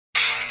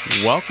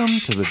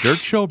Welcome to the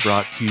Dirt Show,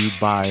 brought to you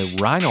by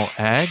Rhino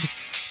Ag.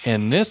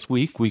 And this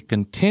week we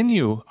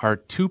continue our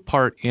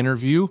two-part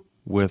interview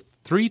with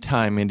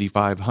three-time Indy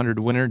 500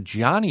 winner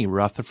Johnny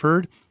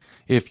Rutherford.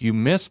 If you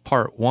missed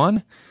part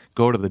one,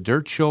 go to the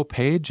Dirt Show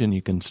page and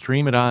you can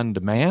stream it on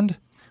demand.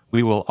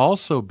 We will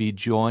also be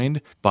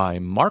joined by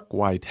Mark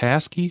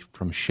Wojtaski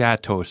from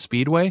Chateau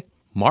Speedway,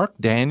 Mark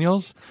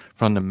Daniels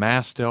from the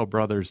Mastel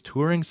Brothers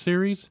Touring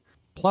Series,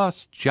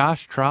 plus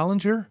Josh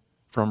Trollinger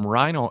from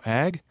Rhino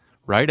Ag,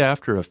 right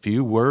after a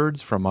few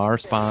words from our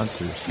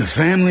sponsors. The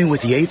family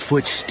with the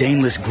 8-foot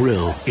stainless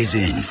grill is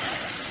in.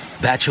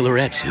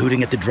 Bachelorettes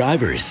hooting at the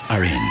drivers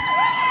are in.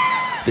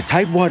 The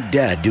tightwad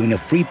dad doing a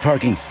free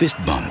parking fist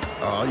bump.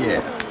 Oh,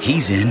 yeah.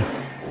 He's in.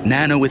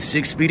 Nana with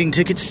 6 speeding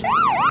tickets.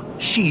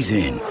 She's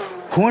in.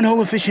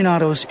 Cornhole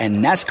aficionados and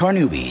NASCAR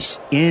newbies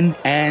in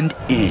and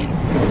in.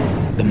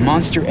 The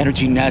Monster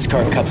Energy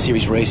NASCAR Cup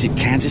Series race at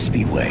Kansas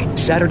Speedway.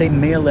 Saturday,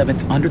 May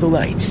 11th, under the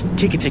lights.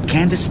 Tickets at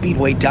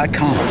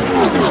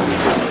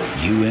kansasspeedway.com.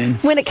 You in?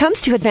 When it comes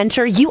to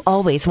adventure, you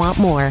always want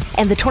more.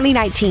 And the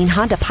 2019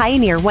 Honda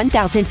Pioneer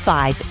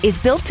 1005 is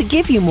built to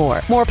give you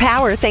more. More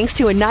power thanks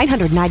to a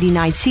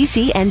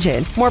 999cc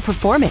engine. More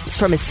performance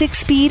from a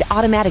 6-speed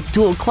automatic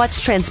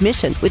dual-clutch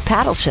transmission with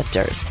paddle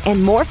shifters.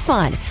 And more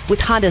fun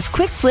with Honda's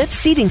quick flip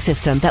seating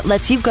system that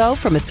lets you go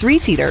from a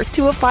 3-seater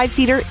to a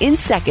 5-seater in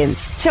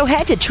seconds. So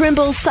head to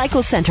Trimble's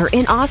Cycle Center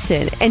in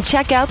Austin and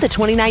check out the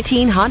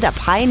 2019 Honda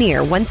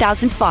Pioneer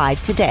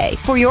 1005 today.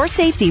 For your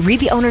safety, read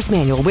the owner's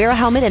manual, wear a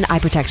helmet and eye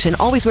protection,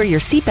 always wear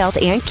your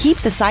seatbelt, and keep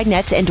the side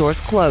nets and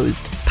doors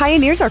closed.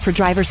 Pioneers are for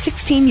drivers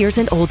 16 years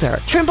and older.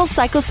 Trimble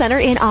Cycle Center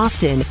in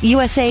Austin,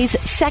 USA's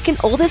second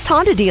oldest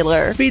Honda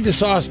dealer. Feed the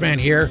Sauce Man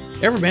here.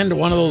 Ever been to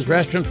one of those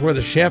restaurants where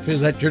the chef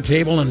is at your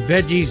table and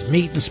veggies,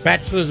 meat, and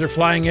spatulas are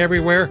flying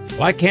everywhere?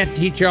 Well, I can't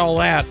teach you all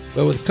that,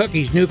 but with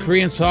Cookie's new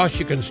Korean sauce,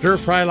 you can stir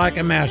fry like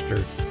a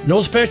master.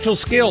 No special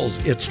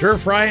skills. It's stir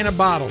fry in a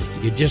bottle.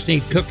 You just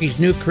need Cookie's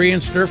new Korean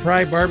stir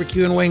fry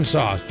barbecue and wing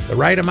sauce. The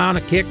right amount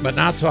of kick, but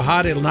not so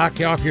hot it'll knock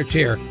you off your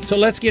chair. So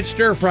let's get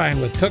stir frying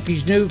with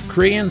Cookie's new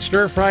Korean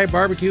stir fry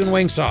barbecue and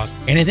wing sauce.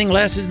 Anything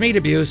less is meat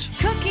abuse.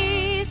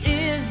 Cookies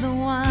is the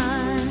one.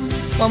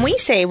 When we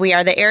say we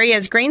are the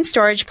area's grain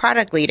storage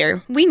product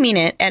leader, we mean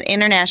it at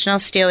International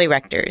Steel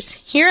Erectors.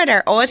 Here at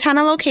our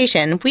Owatonna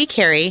location, we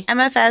carry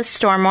MFS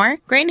Stormore,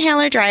 grain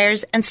handler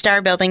dryers, and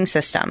Star Building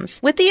Systems.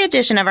 With the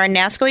addition of our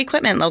NASCO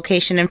equipment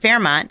location in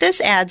Fairmont,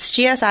 this adds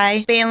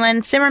GSI,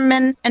 Balin,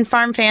 Zimmerman, and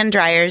Farm Fan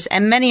dryers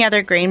and many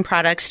other grain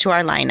products to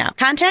our lineup.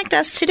 Contact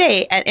us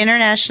today at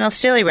International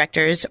Steel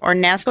Erectors or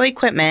NASCO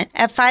Equipment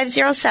at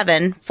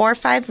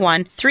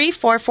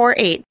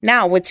 507-451-3448.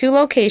 Now, with 2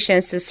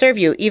 locations to serve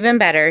you even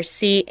better,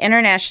 see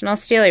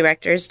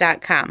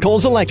internationalsteelerectors.com.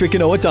 Coles Electric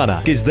in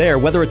Owatonna is there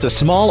whether it's a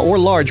small or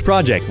large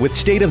project with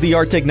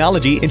state-of-the-art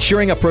technology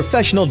ensuring a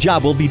professional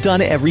job will be done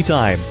every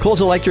time.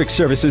 Coles Electric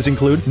services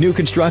include new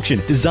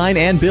construction, design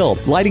and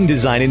build, lighting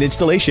design and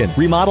installation,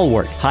 remodel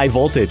work, high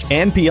voltage,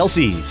 and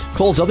PLCs.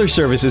 Coles other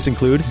services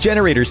include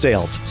generator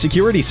sales,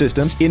 security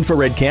systems,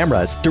 infrared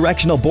cameras,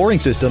 directional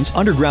boring systems,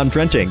 underground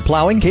trenching,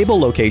 plowing, cable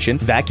location,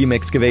 vacuum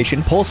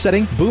excavation, pole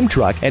setting, boom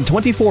truck, and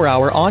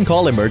 24-hour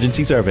on-call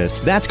emergency service.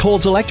 That's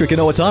Coles Electric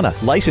in Owatonna,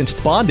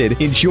 licensed,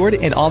 bonded, insured,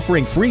 and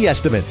offering free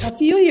estimates. A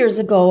few years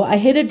ago, I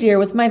hit a deer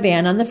with my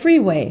van on the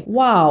freeway.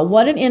 Wow,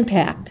 what an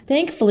impact.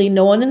 Thankfully,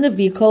 no one in the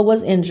vehicle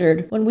was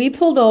injured. When we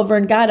pulled over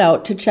and got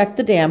out to check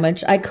the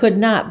damage, I could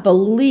not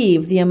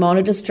believe the amount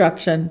of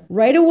destruction.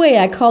 Right away,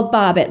 I called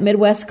Bob at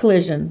Midwest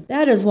Collision.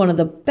 That is one of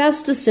the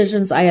best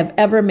decisions I have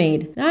ever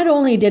made. Not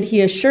only did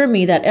he assure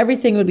me that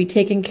everything would be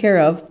taken care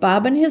of,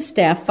 Bob and his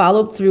staff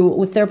followed through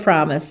with their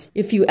promise.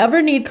 If you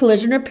ever need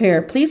collision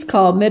repair, please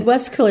call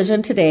Midwest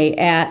Collision today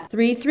at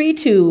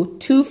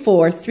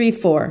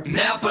 332-2434.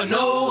 Napa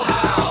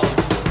know-how.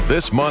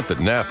 This month at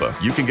Napa,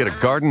 you can get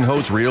a garden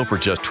hose reel for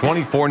just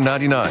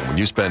 $24.99 when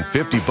you spend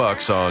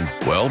 $50 on,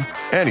 well,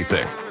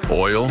 anything.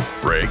 Oil,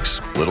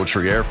 brakes, Little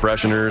Tree air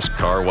fresheners,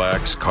 car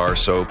wax, car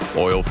soap,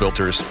 oil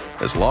filters.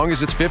 As long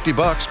as it's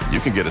 $50,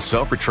 you can get a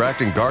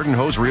self-retracting garden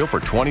hose reel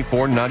for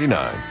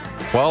 $24.99.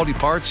 Quality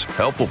parts,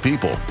 helpful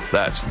people.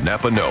 That's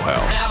Napa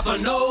know-how. Napa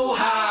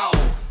know-how.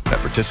 At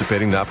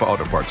participating Napa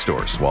Auto Parts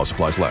stores while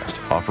supplies last.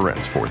 Offer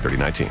ends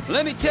 4/30/19.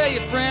 Let me tell you,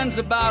 friends,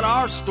 about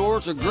our store.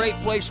 It's a great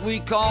place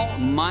we call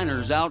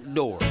Miners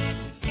Outdoor.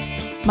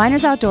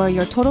 Miners Outdoor,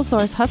 your total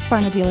source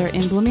Husqvarna dealer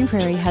in Blooming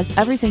Prairie, has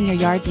everything your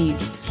yard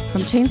needs.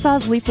 From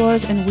chainsaws, leaf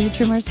blowers, and weed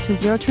trimmers to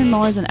zero-turn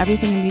mowers and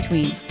everything in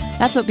between.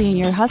 That's what being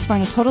your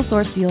Husqvarna Total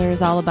Source dealer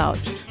is all about.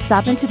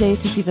 Stop in today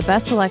to see the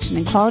best selection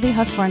in quality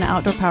Husqvarna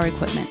outdoor power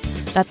equipment.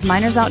 That's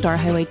Miners Outdoor,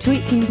 Highway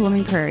 218,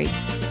 Blooming Prairie.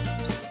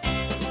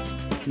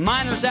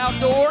 Miners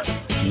Outdoor,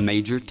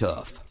 Major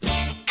Tough.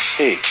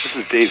 Hey, this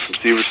is Dave from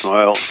Severson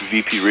Oil,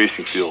 VP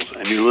Racing Fuels,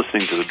 and you're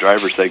listening to the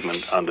driver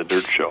segment on The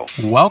Dirt Show.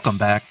 Welcome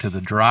back to the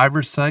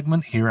driver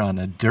segment here on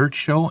The Dirt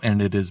Show,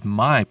 and it is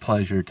my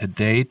pleasure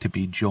today to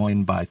be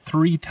joined by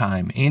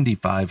three-time Indy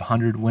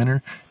 500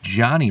 winner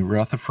Johnny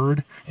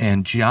Rutherford.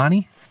 And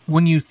Johnny,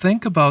 When you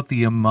think about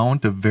the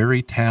amount of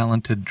very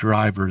talented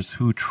drivers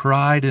who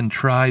tried and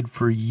tried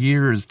for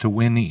years to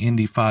win the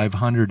Indy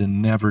 500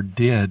 and never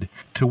did,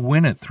 to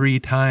win it 3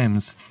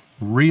 times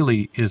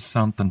really is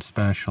something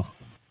special.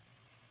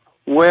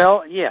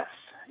 Well, yes.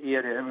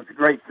 It was a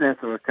great sense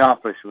of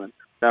accomplishment,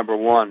 number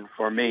one,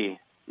 for me.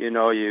 You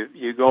know,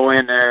 you go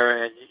in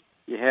there and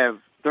you have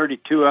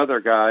 32 other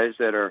guys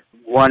that are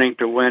wanting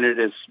to win it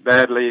as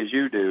badly as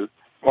you do,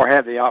 or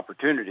have the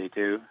opportunity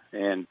to,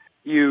 and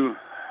you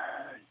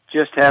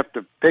just have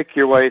to pick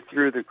your way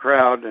through the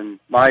crowd. And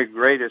my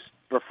greatest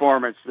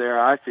performance there,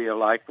 I feel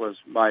like, was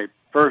my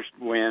first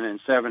win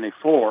in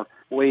 '74.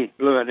 We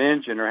blew an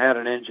engine or had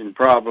an engine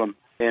problem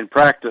in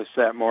practice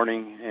that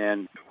morning,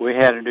 and we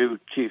had a new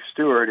chief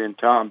steward in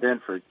Tom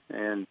Benford,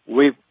 and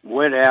we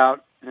went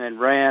out and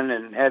ran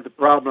and had the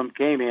problem,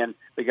 came in.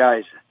 The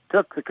guys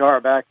took the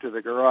car back to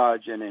the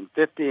garage, and in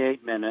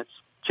 58 minutes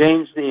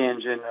changed the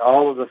engine,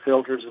 all of the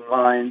filters and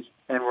lines,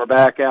 and we're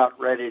back out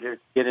ready to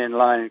get in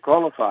line and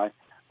qualify.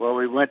 Well,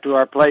 we went to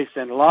our place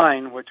in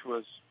line, which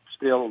was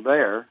still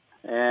there,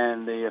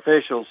 and the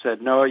officials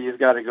said, no, you've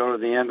got to go to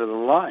the end of the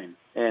line.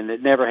 And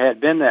it never had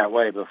been that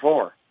way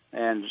before.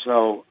 And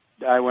so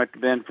I went to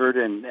Benford,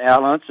 and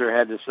Al Unser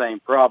had the same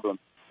problem.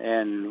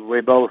 And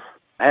we both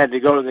had to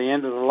go to the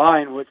end of the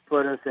line, which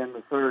put us in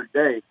the third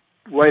day.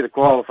 The way the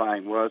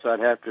qualifying was, I'd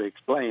have to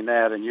explain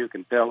that, and you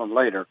can tell them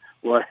later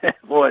what it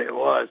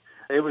was.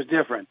 It was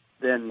different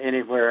than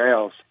anywhere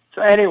else.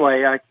 So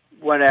anyway, I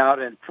went out,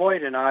 and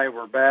Foyt and I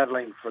were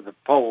battling for the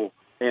pole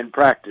in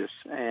practice,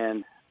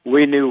 and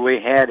we knew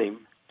we had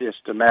him,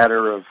 just a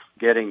matter of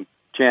getting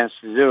a chance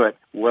to do it.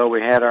 Well,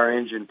 we had our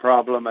engine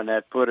problem, and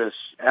that put us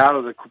out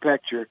of the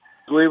picture.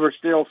 We were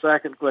still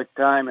second quick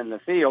time in the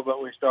field,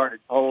 but we started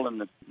pole in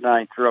the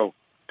 9th row,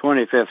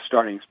 25th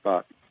starting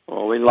spot.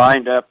 Well, we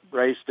lined up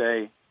race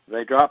day.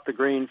 They dropped the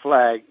green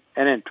flag,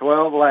 and in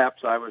 12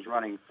 laps, I was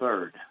running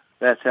third.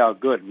 That's how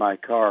good my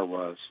car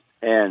was.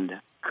 And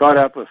caught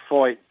up with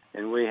Foyt,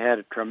 and we had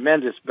a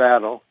tremendous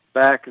battle,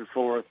 back and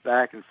forth,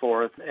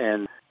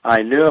 and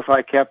I knew if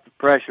I kept the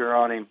pressure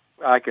on him,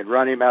 I could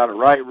run him out a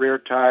right rear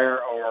tire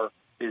or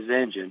his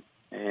engine.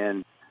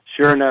 And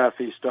sure enough,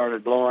 he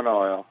started blowing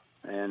oil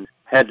and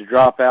had to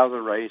drop out of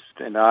the race,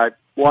 and I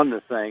won the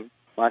thing,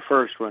 my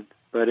first one.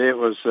 But it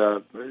was,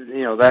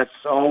 that's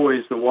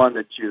always the one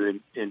that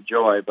you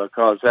enjoy,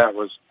 because that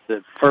was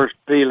the first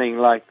feeling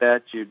like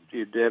that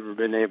you'd ever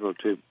been able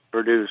to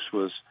produce,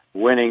 was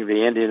winning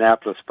the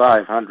Indianapolis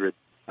 500.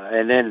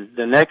 And then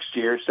the next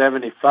year,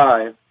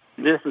 75,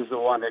 this is the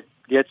one that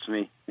gets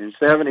me. In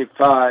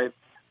 75,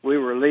 we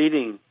were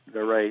leading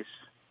the race,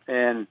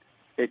 and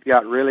it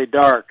got really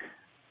dark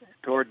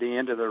toward the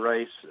end of the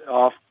race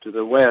off to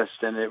the west,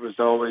 and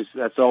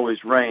that's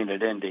always rain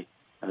at Indy.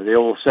 The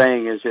old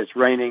saying is, it's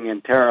raining in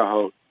Terre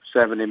Haute,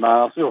 70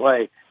 miles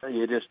away.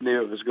 You just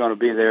knew it was going to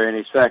be there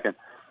any second.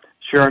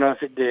 Sure enough,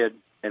 it did.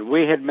 And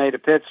we had made a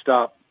pit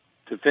stop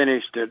to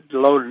finish, to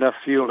load enough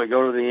fuel to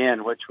go to the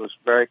end, which was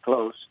very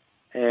close.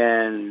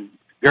 And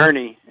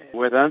Gurney,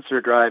 with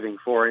Unser driving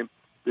for him,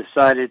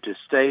 decided to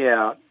stay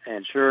out.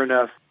 And sure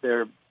enough,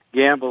 their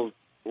gamble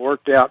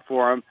worked out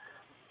for them.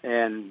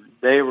 And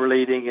they were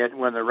leading it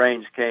when the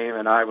rains came,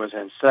 and I was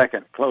in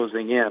second,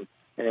 closing in.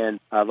 And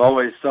I've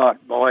always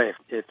thought, boy,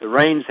 if the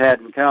rains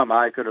hadn't come,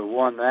 I could have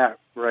won that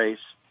race,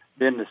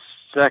 been the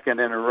second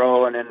in a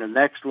row, and then the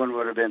next one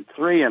would have been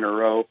 3 in a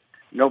row.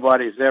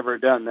 Nobody's ever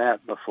done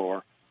that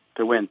before,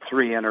 to win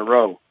 3 in a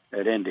row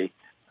at Indy.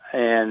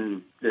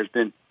 And there's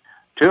been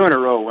 2 in a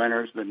row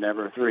winners, but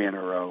never 3 in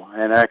a row.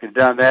 And I could have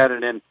done that,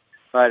 and then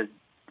if I'd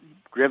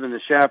driven the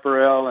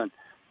Chaparral and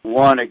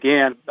won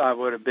again, I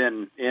would have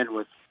been in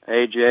with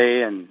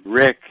AJ and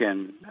Rick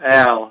and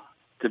Al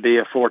to be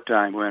a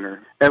 4-time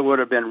winner. That would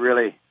have been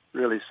really,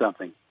 really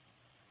something.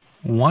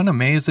 One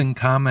amazing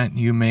comment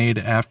you made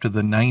after the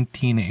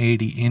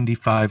 1980 Indy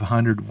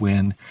 500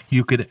 win,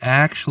 you could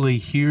actually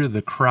hear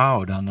the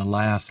crowd on the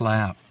last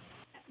lap.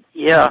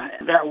 Yeah,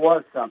 that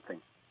was something.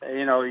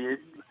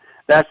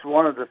 That's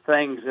one of the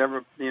things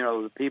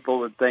the people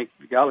would think,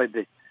 golly,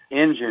 the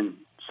engine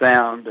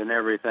sound and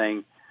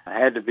everything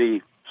had to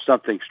be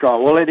something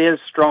strong. Well, it is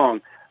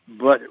strong,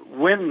 but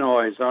wind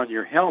noise on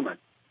your helmet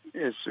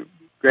is a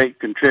great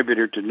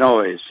contributor to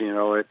noise.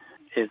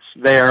 It's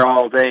there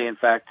all day. In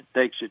fact, it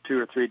takes you 2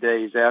 or 3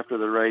 days after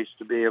the race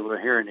to be able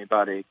to hear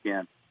anybody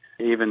again,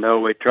 even though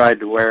we tried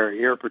to wear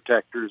ear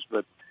protectors,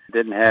 but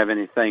didn't have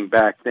anything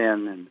back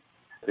then. And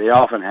the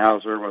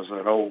Offenhauser was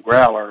an old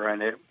growler,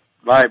 and it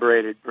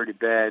vibrated pretty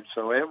bad.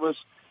 So it was,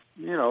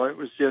 it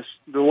was just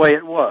the way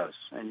it was,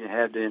 and you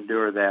had to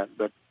endure that.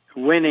 But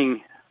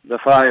winning the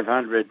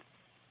 500,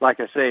 like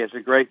I say, it's a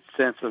great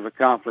sense of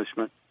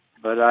accomplishment.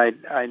 But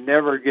I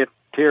never get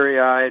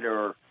teary-eyed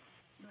or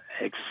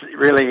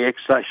really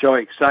show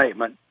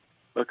excitement,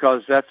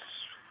 because that's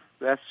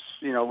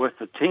with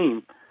the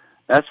team,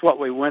 that's what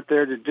we went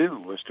there to do,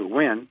 was to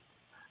win.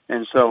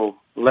 And so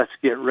let's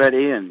get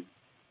ready and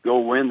go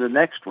win the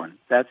next one.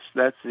 That's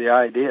the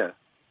idea.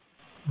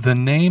 The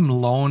name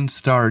Lone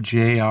Star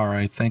JR,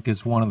 I think,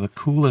 is one of the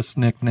coolest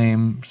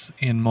nicknames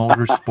in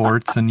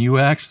motorsports, and you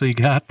actually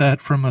got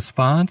that from a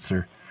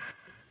sponsor.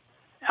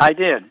 I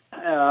did.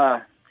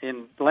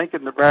 In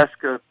Lincoln,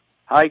 Nebraska,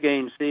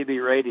 high-gain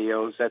CB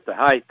radios at the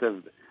height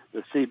of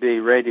the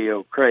CB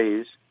radio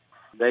craze.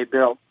 They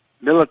built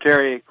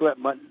military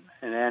equipment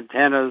and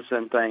antennas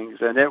and things,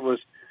 and it was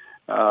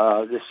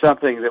just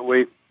something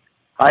that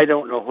I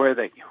don't know where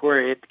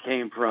it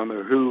came from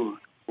or who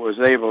was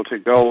able to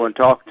go and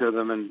talk to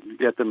them and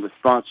get them to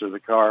sponsor the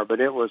car, but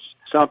it was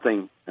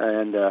something,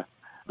 and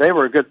they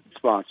were a good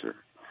sponsor.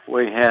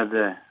 We had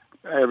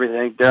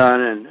everything done,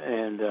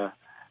 and of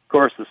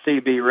course the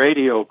CB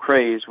radio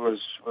craze was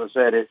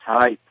at its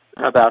height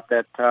about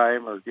that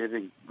time, or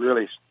getting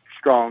really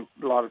strong.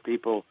 A lot of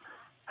people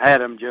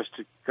had them just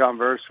to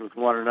converse with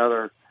one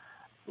another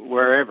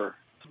wherever.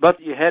 But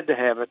you had to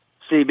have a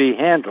CB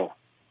handle,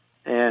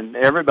 and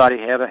everybody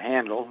had a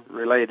handle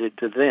related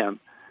to them.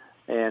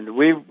 And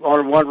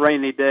on one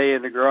rainy day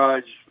in the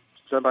garage,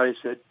 somebody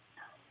said,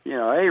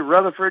 hey,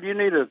 Rutherford, you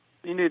need a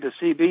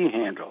CB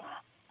handle.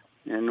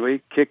 And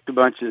we kicked a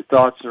bunch of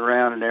thoughts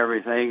around and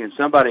everything, and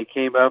somebody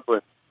came up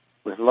with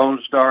Lone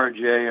Star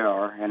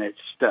JR, and it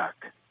stuck.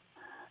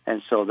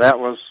 And so that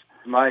was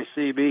my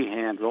CB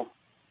handle,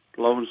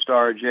 Lone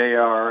Star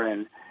JR,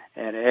 and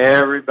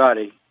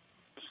everybody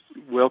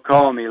will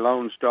call me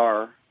Lone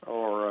Star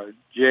or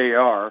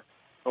JR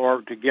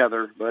or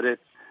together, but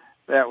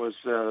that was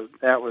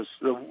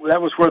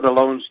where the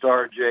Lone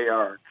Star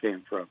JR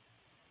came from.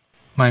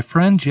 My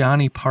friend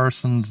Johnny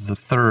Parsons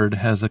III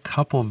has a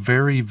couple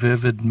very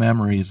vivid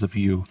memories of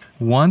you.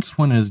 Once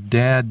when his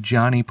dad,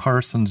 Johnny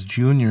Parsons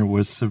Jr.,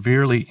 was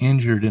severely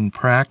injured in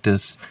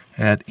practice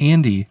at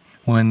Indy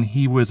when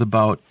he was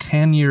about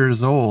 10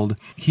 years old,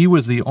 he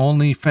was the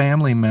only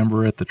family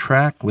member at the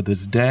track with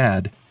his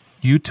dad.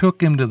 You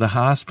took him to the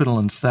hospital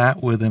and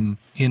sat with him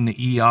in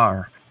the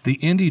ER. The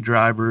Indy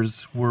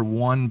drivers were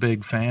one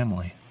big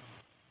family.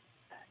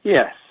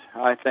 Yes,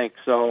 I think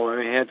so.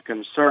 We had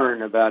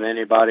concern about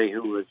anybody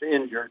who was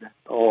injured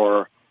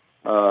or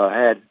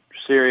had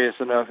serious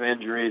enough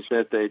injuries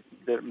that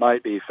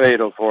might be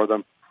fatal for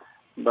them.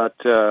 But,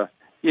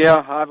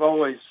 I've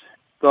always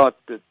thought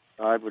that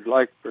I would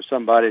like for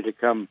somebody to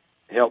come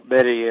help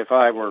Betty if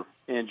I were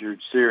injured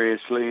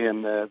seriously,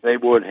 and they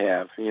would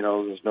have.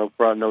 There's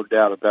no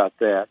doubt about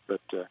that.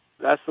 But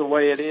that's the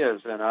way it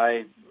is, and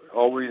I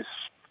always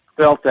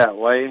felt that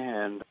way,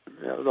 and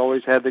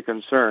always had the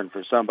concern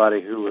for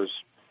somebody who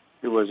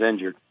was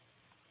injured.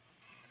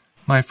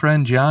 My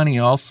friend Johnny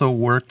also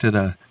worked at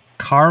a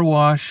car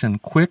wash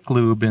and quick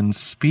lube in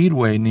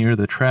Speedway near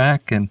the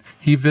track, and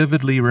he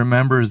vividly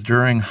remembers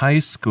during high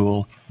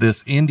school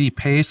this Indy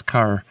pace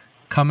car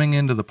coming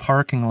into the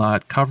parking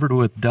lot covered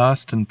with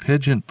dust and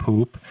pigeon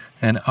poop,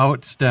 and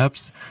out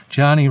steps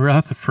Johnny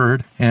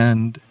Rutherford,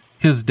 and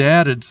his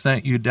dad had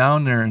sent you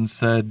down there and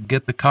said,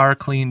 get the car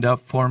cleaned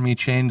up for me,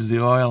 change the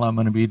oil, I'm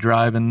going to be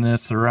driving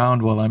this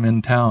around while I'm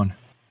in town.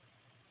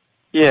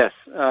 Yes,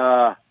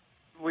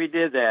 we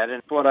did that,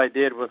 and what I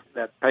did with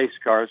that pace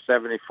car,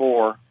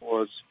 74,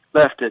 was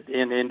left it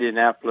in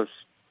Indianapolis,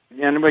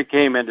 and we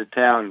came into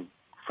town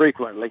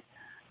frequently,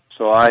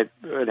 so I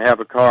would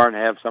have a car and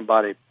have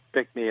somebody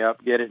pick me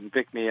up, get it and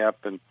pick me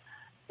up, and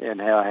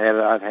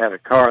I'd had a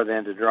car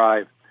then to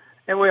drive,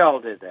 and we all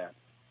did that.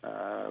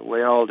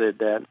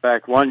 In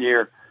fact, one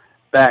year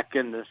back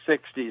in the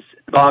 60s,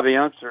 Bobby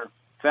Unser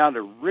found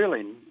a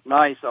really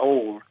nice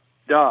old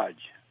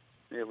Dodge.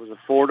 It was a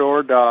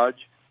four-door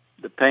Dodge.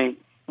 The paint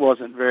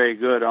wasn't very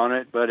good on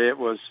it, but it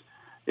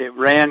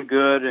ran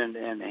good, and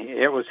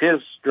it was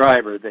his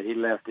driver that he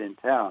left in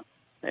town.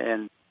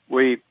 And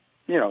we,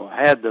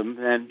 had them.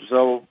 And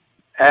so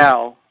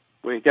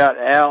we got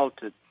Al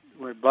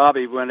when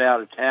Bobby went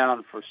out of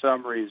town for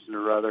some reason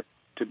or other,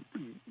 to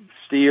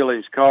steal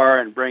his car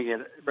and bring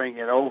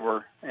it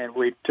over, and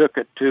we took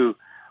it to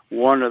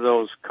one of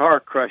those car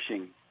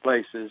crushing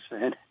places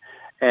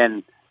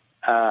and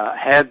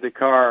had the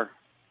car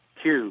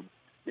cube.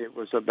 It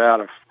was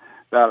about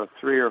a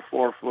 3 or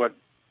 4 foot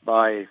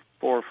by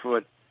 4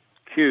 foot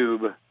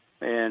cube,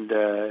 and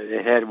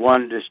it had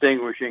one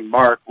distinguishing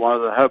mark. One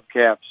of the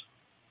hubcaps,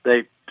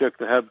 they took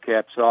the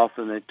hubcaps off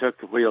and they took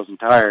the wheels and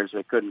tires.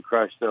 They couldn't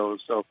crush those.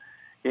 So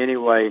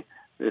anyway,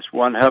 this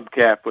one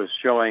hubcap was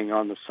showing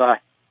on the side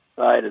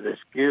of this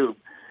cube,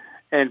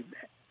 and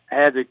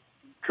had the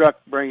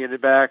truck bring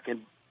it back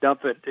and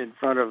dump it in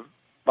front of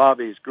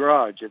Bobby's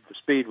garage at the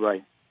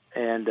Speedway.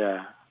 And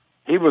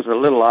he was a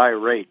little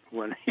irate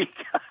when he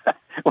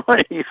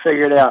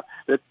figured out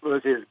that it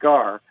was his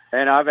car.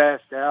 And I've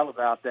asked Al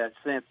about that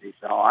since. He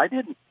said, "Oh, I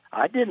didn't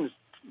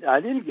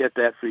get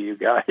that for you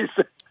guys."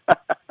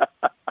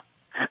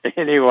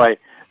 Anyway,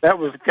 that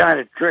was the kind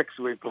of tricks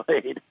we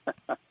played.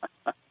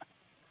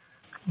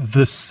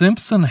 The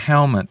Simpson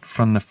helmet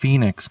from the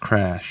Phoenix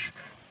crash.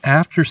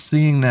 After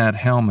seeing that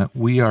helmet,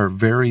 we are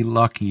very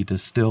lucky to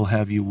still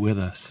have you with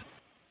us.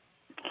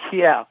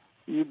 Yeah,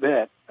 you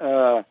bet.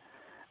 I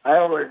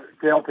always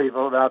tell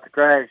people about the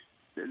crash.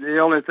 The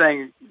only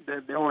thing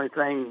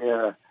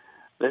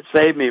that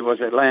saved me was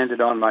it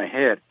landed on my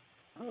head,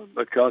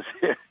 because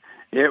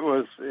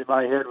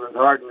my head was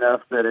hard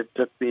enough that it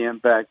took the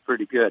impact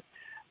pretty good.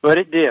 But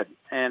it did,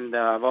 and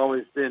I've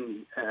always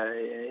been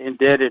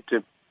indebted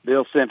to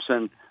Bill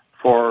Simpson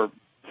for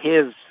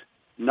his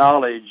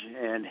knowledge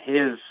and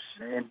his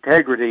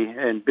integrity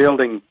in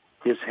building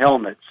his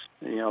helmets.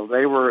 You know,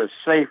 they were as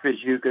safe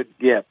as you could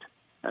get.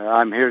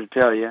 I'm here to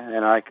tell you,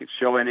 and I could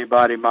show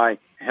anybody my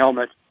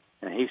helmet,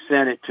 and he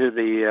sent it to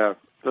the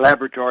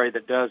laboratory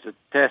that does the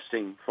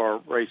testing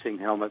for racing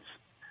helmets,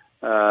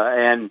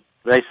 and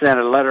they sent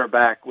a letter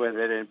back with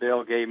it, and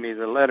Bill gave me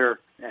the letter,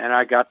 and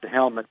I got the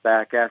helmet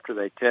back after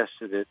they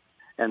tested it.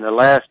 And the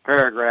last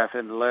paragraph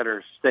in the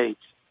letter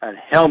states, a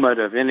helmet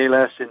of any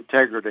less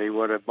integrity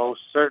would have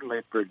most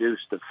certainly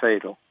produced a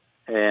fatal.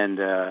 And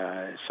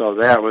so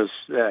that was,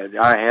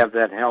 I have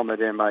that helmet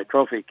in my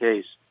trophy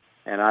case,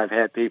 and I've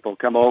had people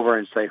come over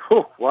and say,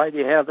 "Whew, why do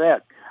you have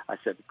that?" I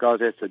said, "Because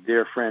it's a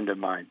dear friend of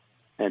mine."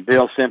 And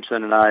Bill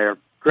Simpson and I are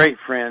great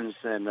friends,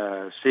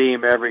 and see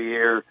him every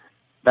year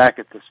back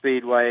at the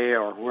Speedway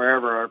or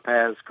wherever our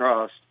paths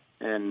cross,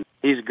 and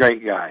he's a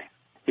great guy.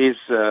 He's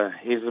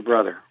a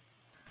brother.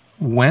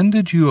 When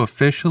did you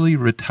officially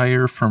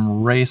retire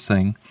from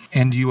racing,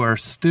 and you are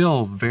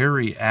still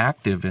very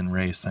active in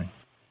racing?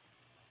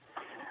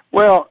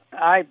 Well,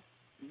 I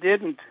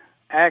didn't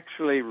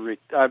actually,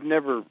 I've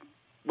never,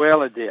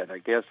 well, I did, I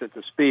guess, at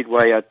the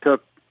Speedway. I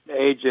took,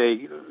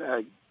 AJ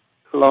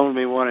loaned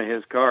me one of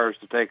his cars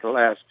to take the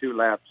last 2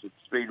 laps at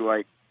the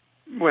Speedway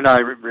when I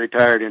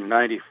retired in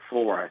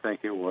 94, I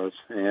think it was,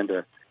 and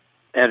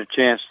had a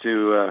chance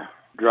to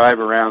drive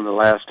around the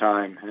last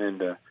time,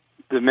 and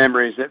the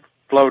memories that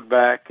flowed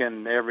back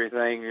and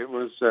everything, it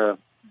was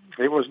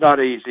not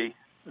easy,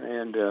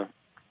 and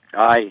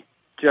I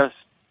just,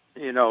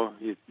 you know,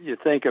 you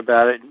think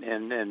about it,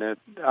 and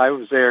I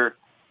was there,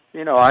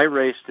 you know, I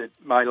raced at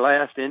my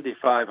last Indy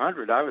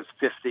 500, I was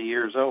 50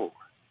 years old,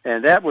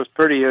 and that was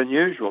pretty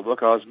unusual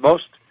because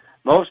most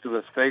of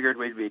us figured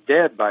we'd be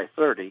dead by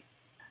 30,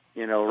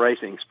 you know,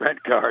 racing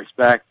sprint cars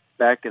back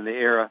in the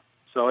era.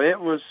 So it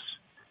was,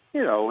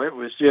 you know, it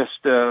was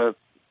just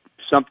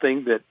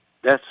something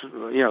that's,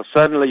 you know,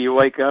 suddenly you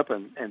wake up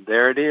and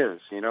there it is.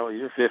 You know,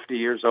 you're 50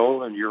 years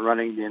old and you're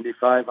running the Indy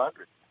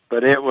 500.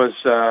 But it was,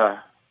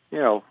 you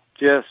know,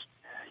 just,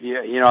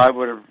 you know, I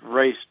would have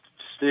raced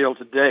still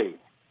today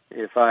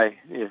if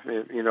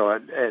you know,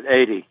 at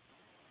 80.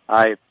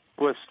 I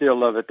would still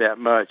love it that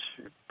much.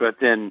 But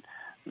then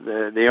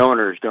the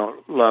owners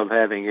don't love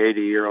having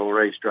 80-year-old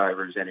race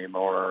drivers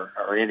anymore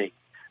or any.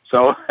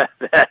 So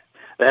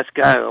that's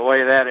kind of the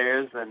way that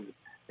is,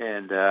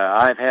 and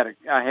I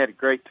had a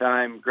great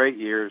time, great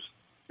years,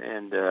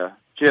 and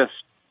just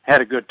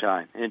had a good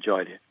time,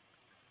 enjoyed it.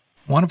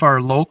 One of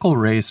our local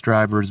race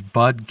drivers,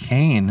 Bud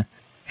Kane,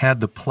 had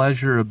the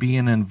pleasure of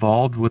being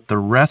involved with the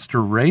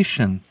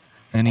restoration,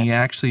 and he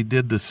actually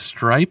did the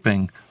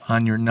striping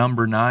on your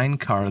number 9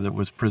 car that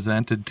was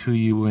presented to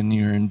you when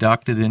you were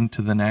inducted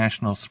into the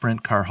National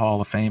Sprint Car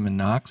Hall of Fame in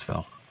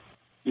Knoxville.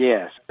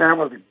 Yes, that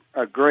was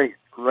a great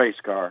race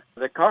car.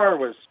 The car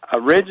was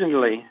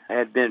originally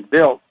had been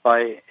built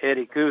by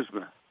Eddie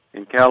Kuzma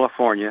in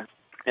California,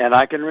 and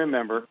I can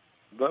remember,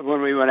 but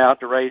when we went out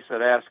to race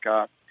at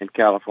Ascot in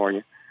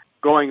California,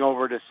 going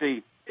over to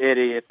see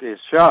Eddie at his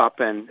shop,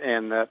 and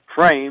the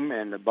frame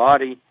and the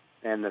body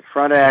and the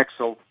front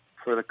axle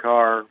for the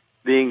car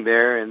being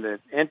there, and the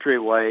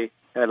entryway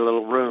had a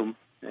little room,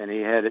 and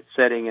he had it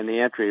setting in the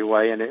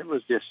entryway, and it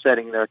was just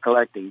sitting there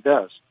collecting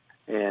dust.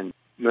 And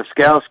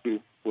Muskowski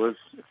was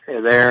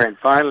there and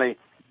finally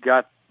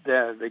got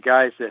the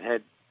guys that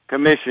had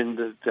commissioned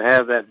to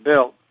have that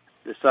built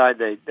decide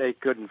they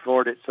couldn't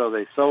afford it, so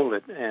they sold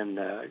it, and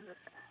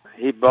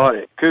he bought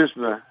it.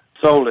 Kuzma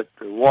sold it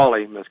to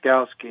Wally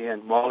Muskowski,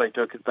 and Wally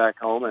took it back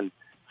home and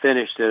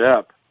finished it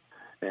up.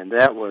 And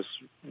that was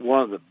one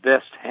of the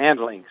best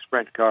handling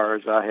sprint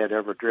cars I had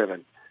ever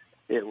driven.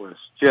 It was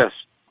just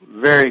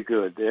very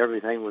good.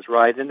 Everything was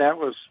right, and that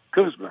was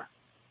Kuzma,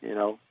 you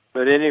know.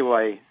 But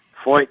anyway,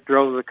 Foyt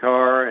drove the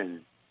car,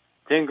 and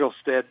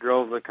Tingelstead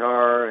drove the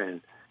car, and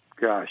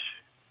gosh,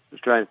 I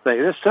was trying to think.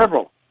 There's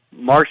several.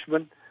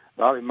 Marshman,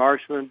 Bobby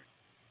Marshman,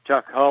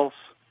 Chuck Hulse.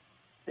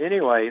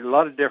 Anyway, a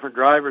lot of different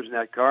drivers in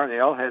that car, and they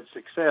all had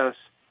success,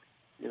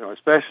 you know,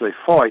 especially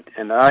Foyt.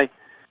 And I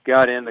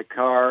got in the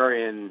car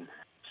in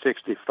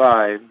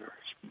 65,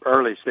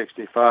 early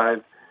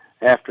 65,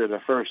 after the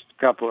first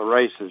couple of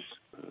races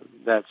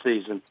that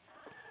season.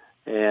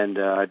 And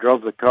I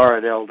drove the car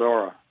at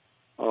Eldora.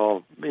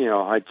 Oh, you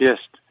know, I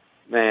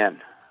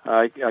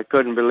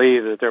couldn't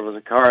believe that there was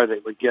a car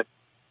that would get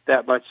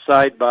that much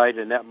side bite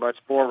and that much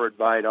forward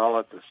bite all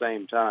at the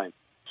same time.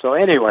 So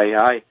anyway,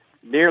 I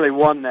nearly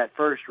won that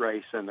first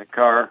race in the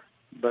car,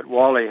 but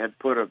Wally had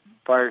put a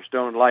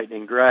Firestone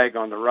Lightning drag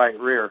on the right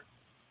rear,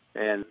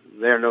 and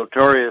they're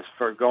notorious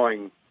for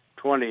going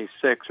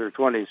 26 or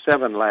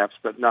 27 laps,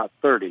 but not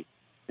 30,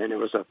 and it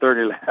was a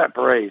 30-lap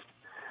race.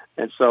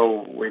 And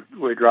so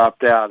we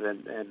dropped out,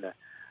 and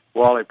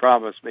Wally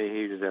promised me,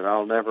 he said,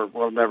 we'll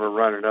never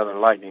run another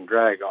lightning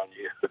drag on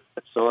you.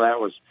 So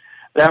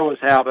that was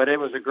how. But it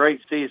was a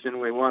great season.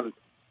 We won,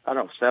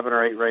 7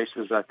 or 8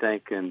 races, I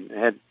think, and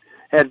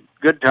had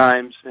good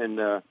times. And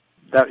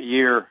that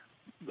year,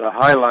 the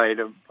highlight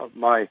of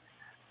my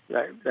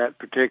that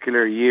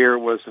particular year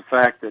was the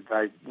fact that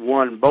I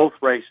won both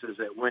races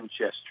at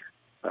Winchester,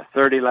 a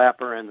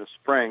 30-lapper in the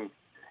spring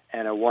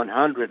and a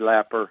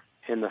 100-lapper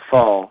in the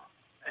fall.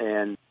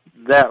 And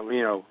that,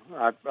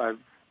 I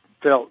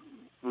felt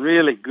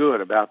really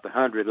good about the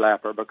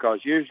 100-lapper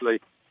because usually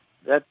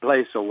that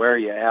place will wear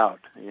you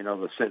out.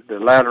 The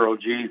lateral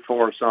G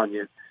force on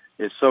you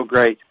is so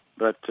great.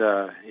 But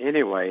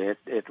anyway,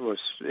 it was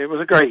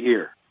a great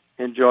year.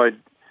 Enjoyed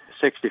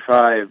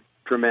 65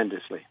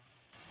 tremendously.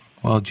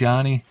 Well,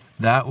 Johnny,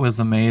 that was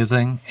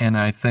amazing, and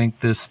I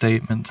think this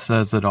statement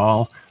says it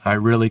all. I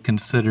really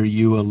consider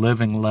you a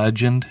living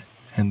legend,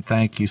 and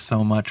thank you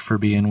so much for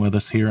being with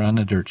us here on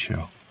The Dirt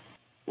Show.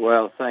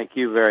 Well, thank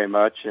you very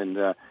much, and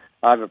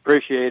I've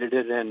appreciated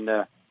it,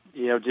 and,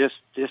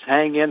 just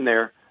hang in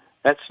there.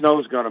 That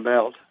snow's going to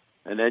melt,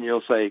 and then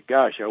you'll say,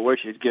 gosh, I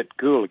wish it'd get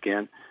cool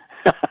again.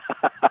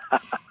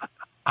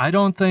 I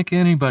don't think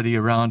anybody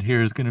around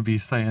here is going to be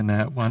saying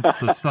that once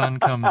the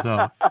sun comes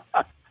out.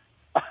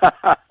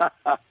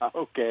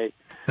 Okay.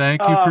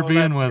 Thank you for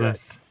being with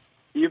us.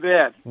 You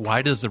bet.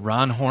 Why does the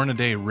Ron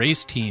Hornaday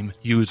race team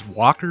use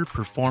Walker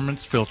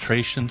Performance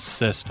Filtration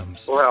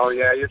Systems? Well,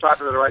 yeah, you're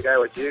talking to the right guy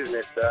with using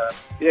it.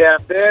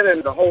 Ben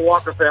and the whole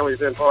Walker family has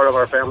been part of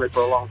our family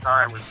for a long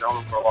time. We've known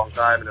them for a long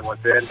time. And then when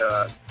Ben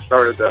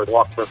started the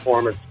Walker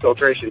Performance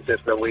Filtration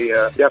System, we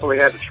definitely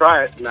had to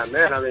try it. And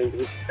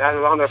we've had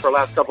it on there for the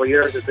last couple of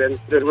years. It's been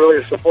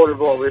really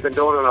supportive of what we've been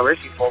doing in our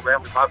racing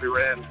program. We probably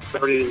ran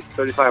 30,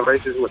 35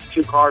 races with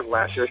 2 cars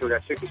last year, so we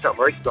got 60-something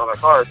races on our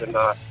cars. And,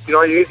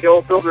 you use the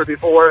old filter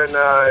before, and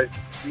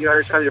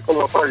every time you pull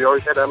it apart, you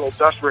always had that little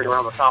dust ring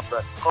around the top of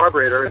the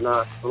carburetor. And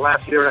the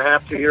last year and a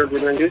half, 2 years,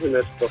 we've been using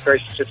this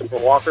filtration system for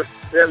Walker.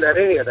 We haven't had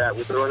any of that.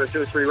 We've been running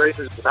 2 or 3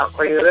 races without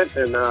cleaning it,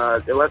 and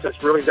unless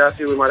it's really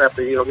dusty, we might have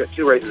to, get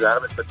 2 races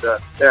out of it. But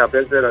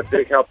Ben's been a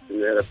big help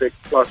and a big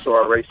plus to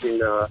our racing,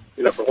 for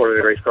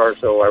Hornaday race cars.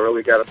 So I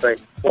really got to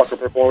thank Walker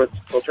Performance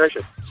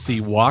Filtration.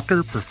 See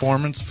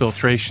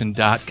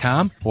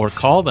WalkerPerformanceFiltration.com or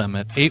call them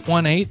at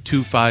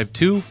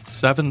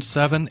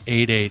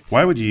 818-252-7788.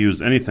 Why would you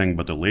use anything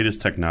but the latest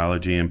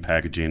technology and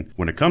packaging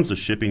when it comes to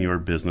shipping your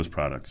business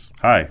products?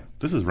 Hi,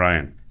 this is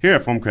Ryan. Here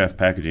at Foamcraft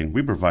Packaging,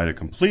 we provide a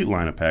complete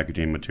line of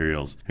packaging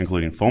materials,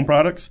 including foam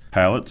products,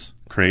 pallets,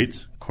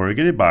 crates,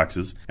 corrugated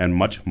boxes, and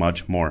much,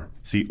 much more.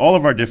 See all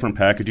of our different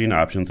packaging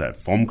options at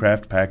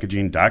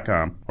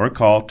foamcraftpackaging.com or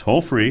call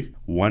toll-free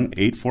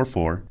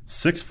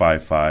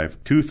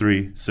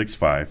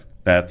 1-844-655-2365.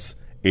 That's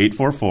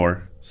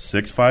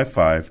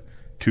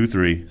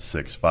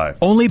 844-655-2365.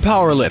 Only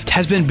Powerlift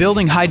has been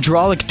building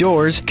hydraulic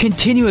doors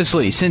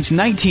continuously since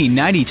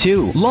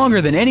 1992,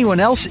 longer than anyone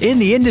else in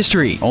the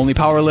industry. Only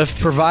Powerlift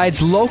provides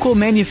local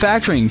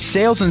manufacturing,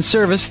 sales, and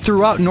service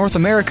throughout North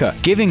America,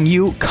 giving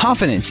you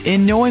confidence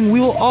in knowing we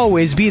will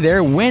always be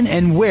there when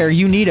and where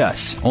you need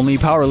us. Only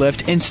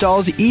Powerlift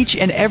installs each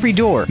and every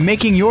door,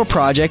 making your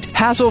project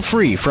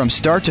hassle-free from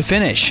start to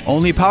finish.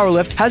 Only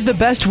Powerlift has the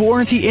best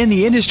warranty in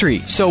the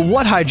industry, so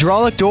what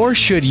hydraulic door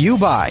should you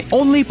buy?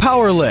 Only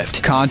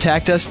Powerlift.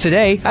 Contact us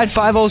today at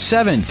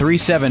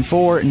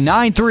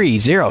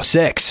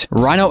 507-374-9306.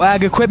 Rhino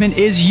Ag equipment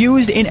is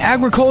used in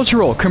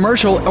agricultural,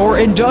 commercial, or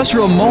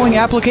industrial mowing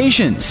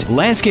applications,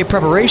 landscape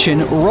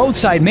preparation,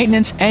 roadside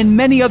maintenance, and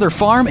many other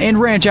farm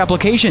and ranch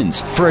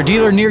applications. For a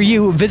dealer near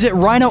you, visit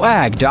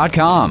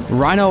rhinoag.com.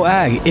 Rhino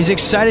Ag is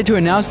excited to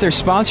announce their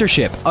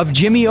sponsorship of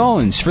Jimmy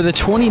Owens for the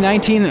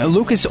 2019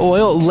 Lucas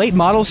Oil Late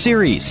Model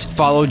Series.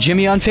 Follow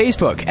Jimmy on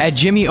Facebook at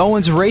Jimmy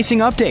Owens Racing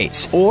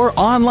Updates or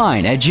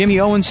online at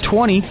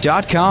JimmyOwens20.com.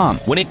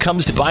 When it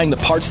comes to buying the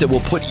parts that will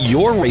put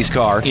your race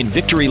car in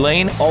victory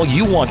lane, all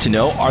you want to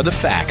know are the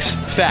facts.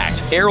 Fact: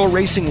 Aero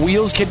Racing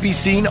wheels can be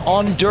seen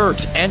on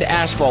dirt and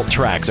asphalt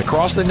tracks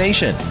across the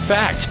nation.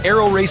 Fact: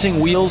 Aero Racing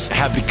wheels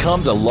have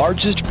become the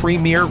largest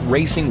premier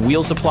racing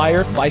wheel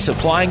supplier by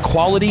supplying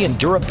quality and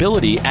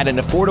durability at an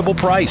affordable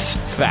price.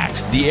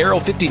 Fact: the Aero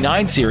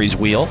 59 Series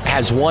wheel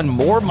has won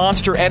more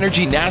Monster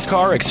Energy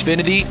NASCAR,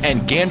 Xfinity,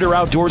 and Gander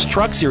Outdoors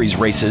Truck Series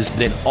races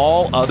than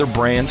all other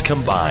brands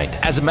combined.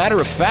 As a matter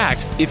of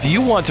fact, if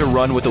you want to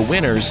run with the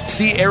winners,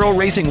 see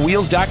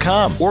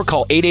AeroRacingWheels.com or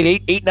call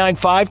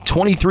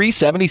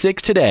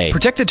 888-895-2376 today.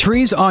 Protect the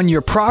trees on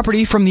your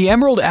property from the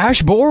emerald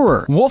ash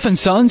borer. Wolf &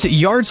 Sons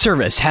Yard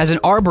Service has an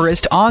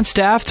arborist on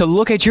staff to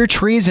look at your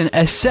trees and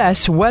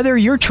assess whether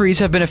your trees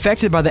have been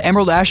affected by the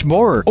emerald ash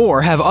borer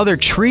or have other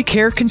tree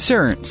care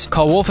concerns.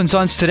 Call Wolf &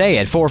 Sons today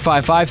at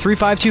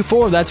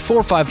 455-3524. That's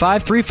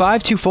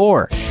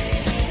 455-3524.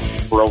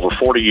 For over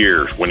 40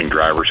 years, winning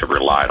drivers have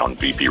relied on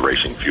VP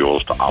Racing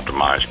Fuels to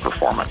optimize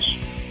performance.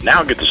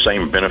 Now get the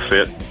same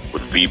benefit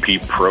with VP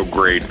Pro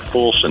Grade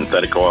Full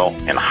Synthetic Oil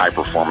and High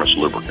Performance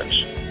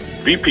Lubricants.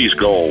 VP's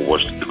goal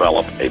was to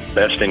develop a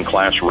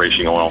best-in-class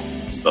racing oil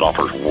that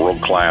offers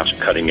world-class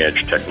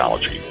cutting-edge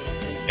technology,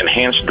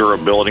 enhanced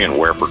durability and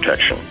wear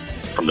protection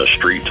from the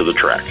street to the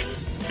track.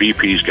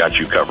 VP's got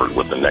you covered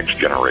with the next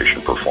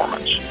generation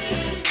performance.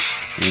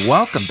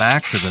 Welcome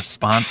back to the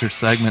sponsor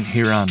segment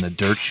here on The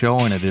Dirt Show,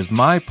 and it is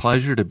my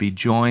pleasure to be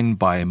joined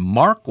by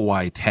Mark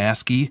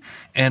Witaski.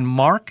 And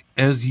Mark,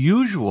 as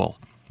usual,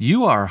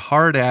 you are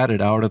hard at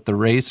it out at the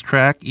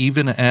racetrack,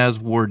 even as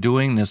we're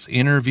doing this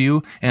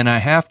interview, and I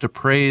have to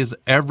praise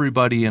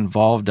everybody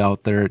involved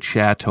out there at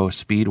Chateau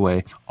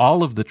Speedway.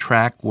 All of the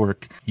track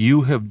work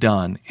you have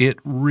done, it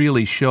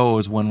really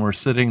shows when we're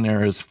sitting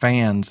there as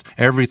fans.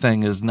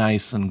 Everything is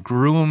nice and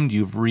groomed.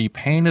 You've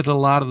repainted a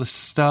lot of the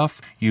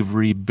stuff. You've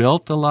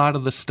rebuilt a lot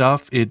of the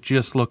stuff. It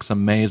just looks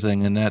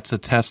amazing, and that's a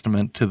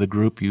testament to the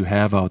group you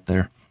have out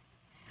there.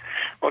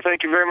 Well,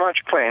 thank you very much,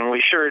 Clayton. We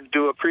sure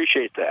do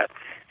appreciate that.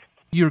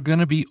 You're going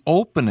to be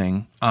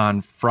opening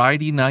on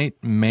Friday night,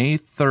 May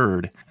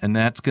 3rd, and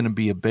that's going to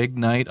be a big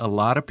night. A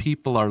lot of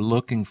people are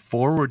looking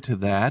forward to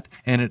that,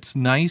 and it's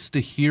nice to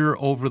hear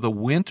over the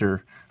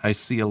winter. I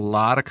see a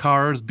lot of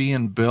cars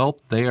being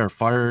built. They are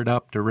fired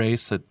up to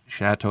race at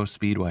Chateau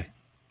Speedway.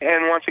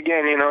 And once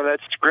again,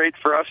 that's great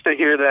for us to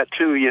hear that,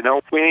 too.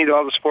 We need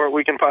all the support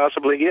we can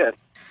possibly get.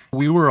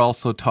 We were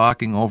also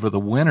talking over the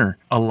winter.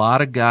 A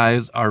lot of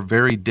guys are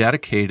very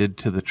dedicated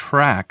to the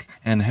track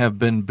and have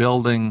been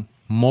building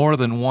more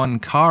than one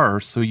car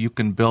so you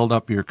can build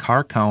up your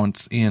car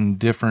counts in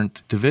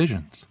different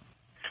divisions.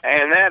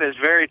 And that is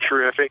very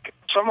terrific.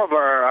 Some of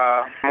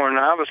our more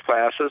novice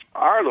classes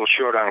are a little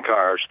short on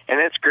cars, and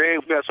it's great.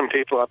 We've got some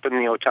people up in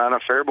the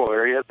Otana-Faribault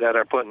area that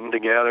are putting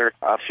together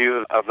a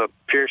few of the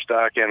pure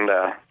stock and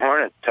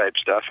Hornet type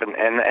stuff,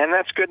 and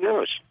that's good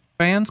news.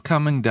 Fans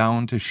coming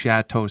down to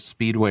Chateau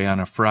Speedway on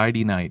a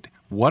Friday night,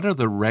 what are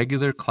the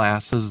regular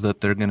classes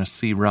that they're going to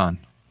see run?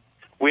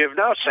 We have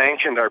now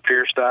sanctioned our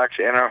pure stocks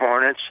and our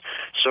Hornets,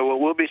 so what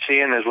we'll be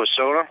seeing is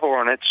WISSOTA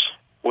Hornets,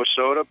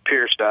 WISSOTA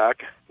Pure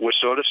Stock,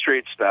 WISSOTA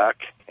Street Stock,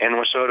 and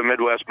WISSOTA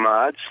Midwest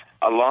Mods,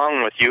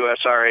 along with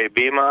USRA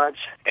B Mods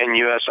and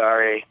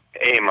USRA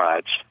A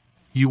Mods.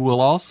 You will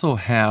also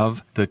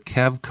have the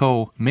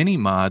Kevco Mini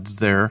Mods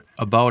there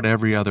about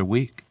every other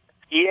week.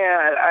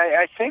 Yeah,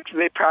 I think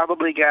they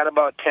probably got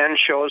about 10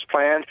 shows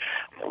planned.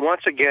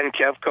 Once again,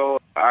 Kevco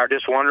are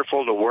just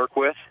wonderful to work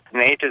with.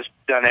 Nate has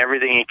done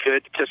everything he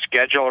could to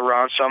schedule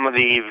around some of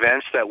the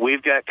events that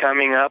we've got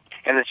coming up,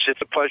 and it's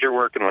just a pleasure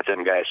working with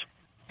them guys.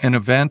 An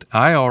event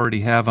I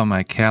already have on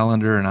my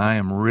calendar and I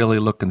am really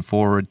looking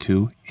forward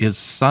to is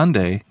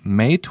Sunday,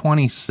 May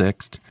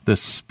 26th, the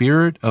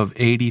Spirit of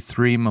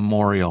 83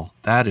 Memorial.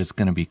 That is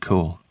going to be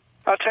cool.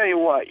 I'll tell you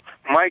what,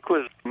 Mike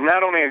was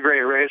not only a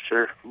great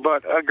racer,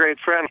 but a great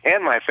friend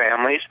and my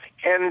family's,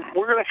 and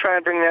we're going to try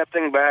and bring that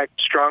thing back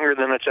stronger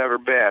than it's ever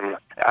been.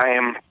 I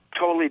am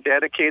totally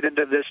dedicated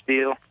to this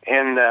deal,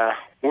 and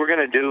we're going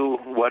to do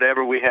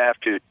whatever we have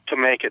to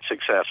make it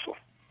successful.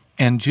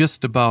 And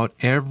just about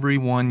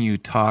everyone you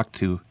talk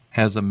to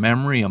has a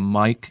memory of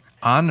Mike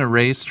on the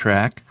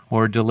racetrack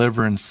or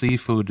delivering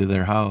seafood to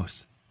their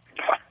house.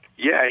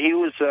 Yeah, he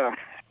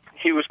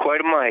was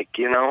quite a Mike,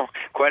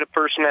 quite a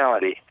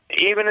personality.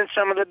 Even in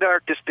some of the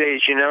darkest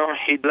days,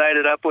 he'd light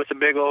it up with a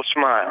big old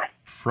smile.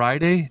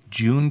 Friday,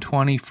 June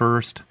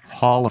 21st,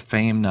 Hall of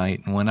Fame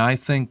night. And when I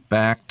think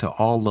back to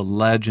all the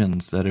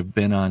legends that have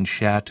been on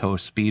Chateau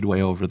Speedway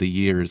over the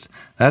years,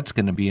 that's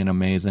going to be an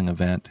amazing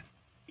event.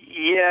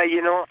 Yeah,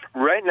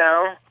 right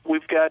now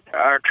we've got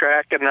our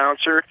track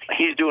announcer.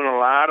 He's doing a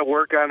lot of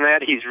work on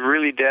that. He's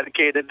really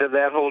dedicated to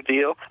that whole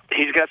deal.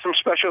 He's got some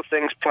special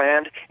things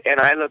planned, and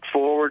I look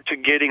forward to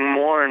getting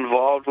more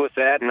involved with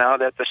that now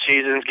that the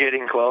season's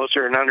getting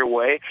closer and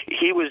underway.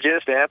 He was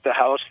just at the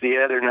house the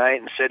other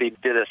night and said he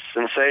did a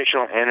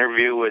sensational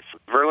interview with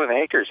Verlin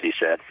Akers, he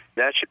said.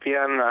 That should be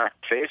on our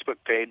Facebook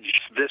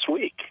page this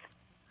week.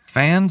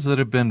 Fans that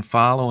have been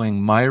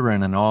following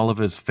Myron and all of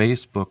his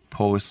Facebook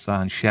posts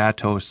on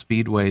Chateau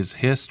Speedway's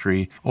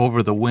history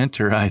over the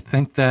winter, I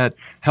think that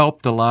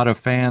helped a lot of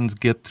fans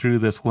get through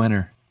this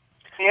winter.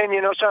 And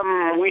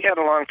something, we had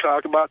a long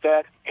talk about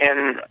that,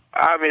 and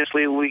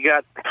obviously we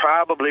got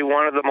probably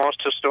one of the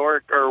most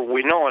historic, or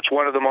we know it's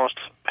one of the most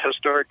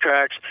historic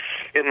tracks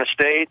in the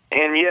state,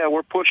 and yeah,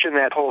 we're pushing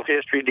that whole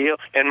history deal,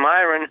 and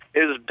Myron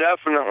is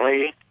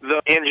definitely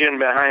the engine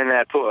behind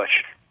that push.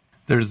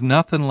 There's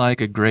nothing like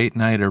a great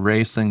night of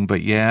racing,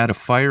 but you add a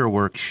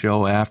fireworks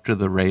show after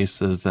the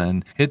races,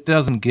 and it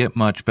doesn't get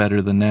much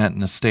better than that in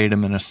the state of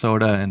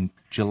Minnesota. And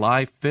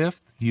July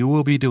 5th, you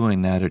will be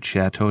doing that at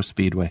Chateau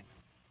Speedway.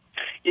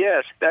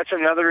 Yes, that's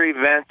another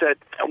event that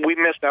we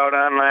missed out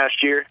on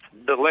last year.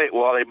 The late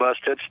Wally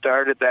Bust had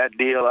started that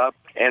deal up,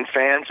 and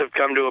fans have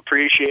come to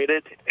appreciate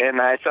it,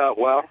 and I thought,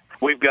 well,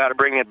 we've got to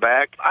bring it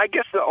back. I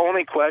guess the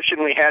only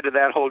question we had to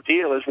that whole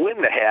deal is when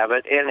to have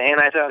it, and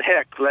I thought,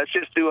 heck, let's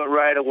just do it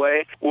right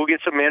away. We'll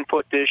get some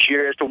input this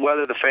year as to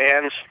whether the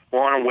fans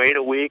want to wait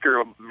a week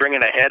or bring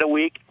it ahead a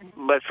week.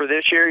 But for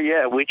this year,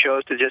 yeah, we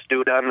chose to just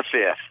do it on the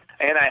 5th.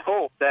 And I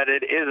hope that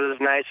it is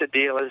as nice a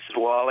deal as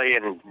Wally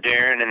and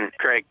Darren and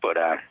Craig put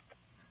on.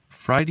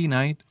 Friday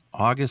night,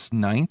 August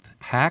 9th.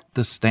 Pack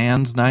the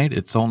Stands night.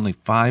 It's only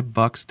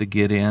 $5 to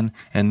get in,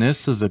 and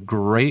this is a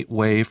great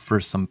way for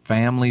some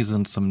families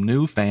and some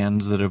new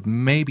fans that have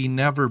maybe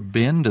never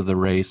been to the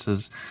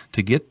races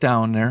to get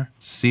down there,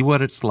 see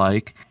what it's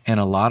like, and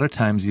a lot of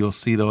times you'll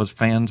see those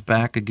fans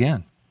back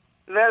again.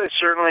 That is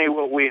certainly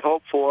what we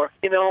hope for.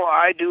 You know,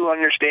 I do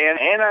understand,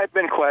 and I've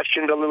been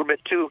questioned a little bit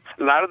too.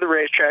 A lot of the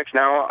racetracks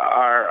now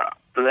are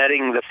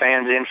letting the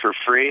fans in for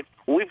free.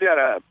 We've got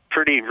a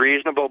pretty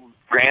reasonable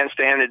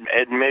grandstand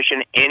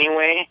admission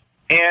anyway,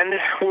 and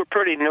we're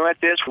pretty new at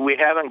this. We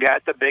haven't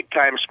got the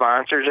big-time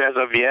sponsors as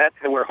of yet.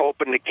 We're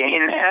hoping to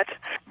gain that.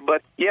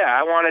 But, yeah,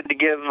 I wanted to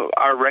give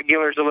our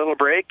regulars a little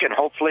break, and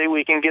hopefully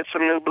we can get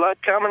some new blood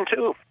coming,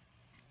 too.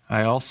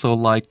 I also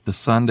like the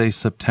Sunday,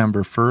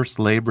 September 1st,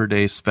 Labor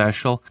Day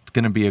special. It's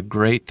going to be a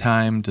great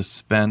time to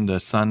spend a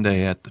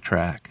Sunday at the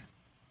track.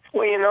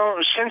 Well, you know,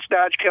 since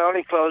Dodge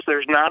County closed,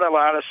 there's not a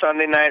lot of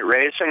Sunday night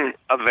racing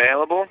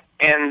available.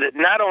 And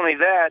not only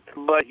that,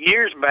 but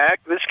years back,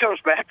 this comes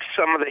back to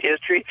some of the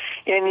history.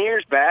 In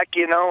years back,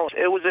 you know,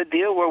 it was a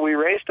deal where we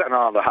raced on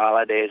all the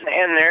holidays.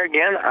 And there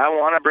again, I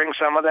want to bring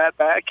some of that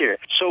back here.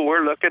 So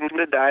we're looking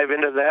to dive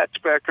into that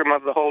spectrum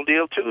of the whole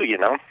deal, too, you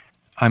know.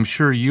 I'm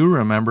sure you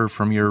remember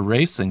from your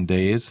racing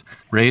days,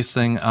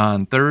 racing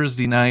on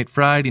Thursday night,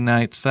 Friday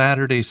night,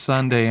 Saturday,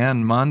 Sunday,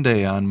 and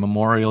Monday on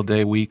Memorial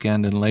Day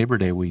weekend and Labor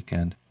Day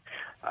weekend.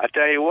 I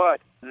tell you what,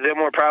 them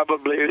were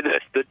probably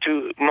the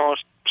two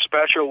most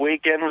special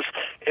weekends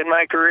in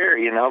my career,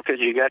 you know, because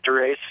you got to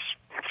race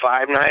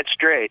 5 nights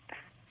straight.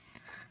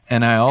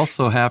 And I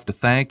also have to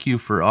thank you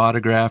for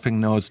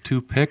autographing those 2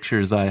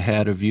 pictures I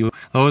had of you.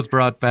 Those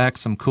brought back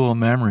some cool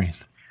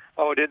memories.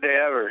 Oh, did they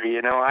ever?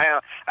 You know,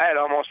 I had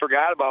almost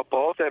forgot about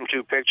both them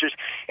 2 pictures,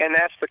 and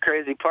that's the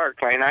crazy part,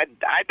 Clayton. I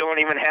don't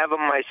even have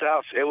them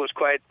myself. It was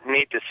quite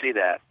neat to see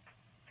that.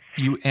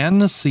 You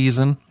end the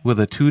season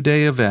with a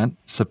 2-day event,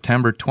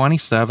 September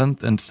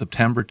 27th and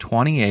September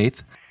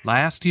 28th.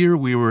 Last year,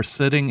 we were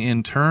sitting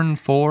in turn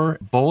 4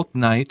 both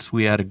nights.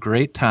 We had a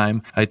great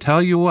time. I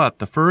tell you what,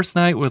 the first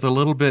night was a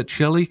little bit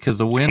chilly because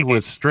the wind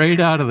was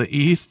straight out of the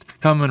east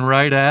coming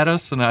right at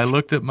us. And I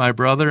looked at my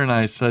brother and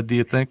I said, do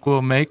you think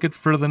we'll make it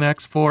for the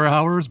next 4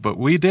 hours? But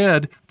we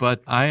did.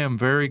 But I am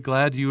very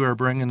glad you are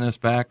bringing us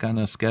back on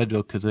the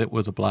schedule because it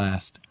was a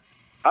blast.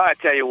 I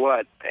tell you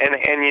what,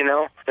 and you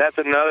know, that's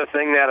another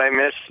thing that I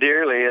miss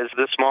dearly is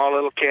the small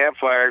little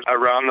campfires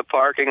around the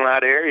parking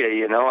lot area,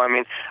 you know. I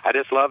mean, I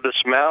just love the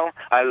smell.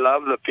 I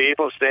love the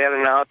people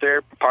standing out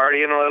there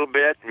partying a little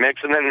bit,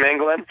 mixing and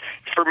mingling.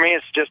 For me,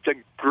 it's just a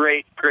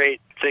great,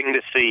 great thing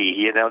to see,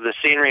 you know. The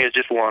scenery is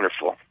just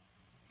wonderful.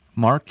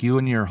 Mark, you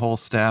and your whole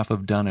staff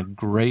have done a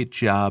great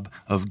job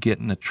of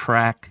getting the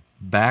track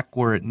back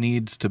where it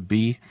needs to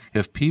be.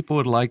 If people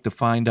would like to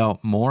find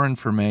out more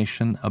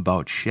information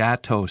about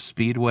Chateau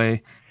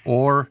Speedway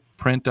or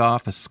print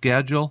off a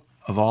schedule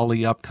of all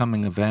the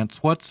upcoming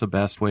events, what's the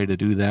best way to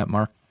do that,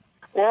 Mark?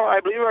 Well, I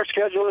believe our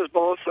schedule is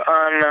both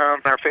on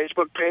our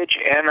Facebook page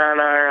and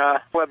on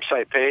our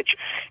website page.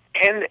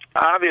 And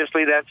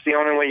obviously, that's the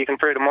only way you can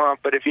print them off.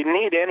 But if you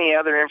need any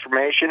other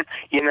information,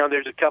 you know,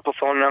 there's a couple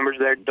phone numbers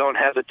there. Don't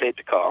hesitate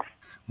to call.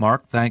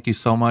 Mark, thank you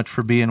so much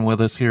for being with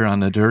us here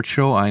on the Dirt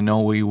Show. I know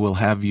we will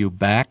have you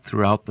back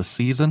throughout the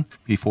season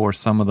before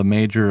some of the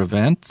major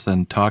events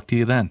and talk to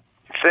you then.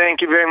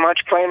 Thank you very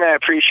much, Clayton. I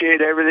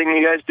appreciate everything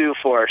you guys do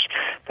for us.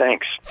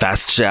 Thanks.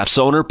 Fast Shafts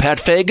owner Pat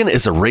Fagan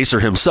is a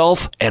racer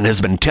himself and has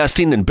been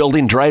testing and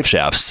building drive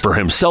shafts for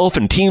himself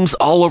and teams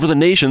all over the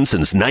nation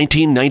since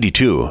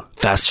 1992.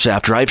 Fast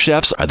Shaft drive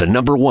shafts are the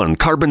 #1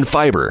 carbon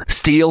fiber,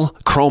 steel,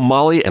 chrome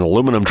moly, and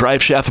aluminum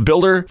drive shaft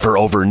builder for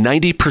over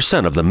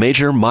 90% of the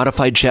major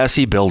modified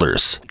chassis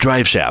builders.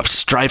 Drive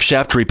shafts, drive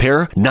shaft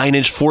repair,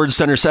 9-inch Ford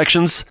center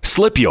sections,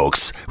 slip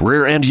yokes,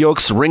 rear end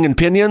yokes, ring and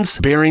pinions,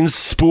 bearings,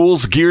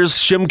 spools, gears,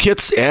 shim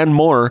kits, and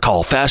more.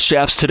 Call Fast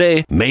Shafts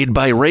today. Made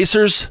by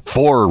racers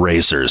for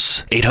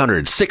racers.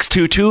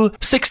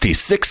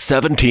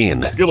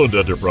 800-622-6617. Gilland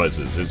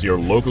Enterprises is your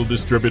local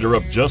distributor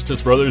of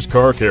Justice Brothers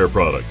Car Care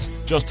products.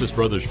 Justice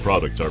Brothers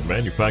products are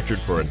manufactured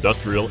for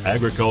industrial,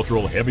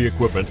 agricultural, heavy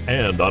equipment,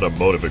 and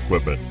automotive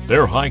equipment.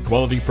 Their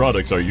high-quality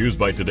products are used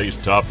by today's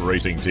top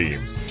racing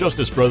teams.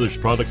 Justice Brothers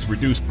products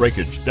reduce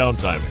breakage,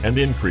 downtime, and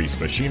increase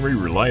machinery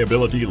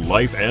reliability,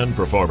 life, and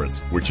performance,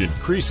 which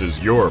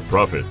increases your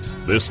profits.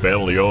 This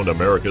family-owned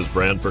America's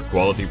brand for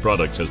quality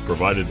products has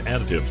provided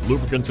additives,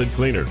 lubricants, and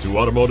cleaner to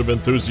automotive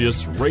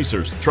enthusiasts,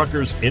 racers,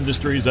 truckers,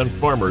 industries, and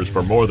farmers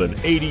for more than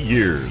 80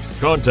 years.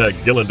 Contact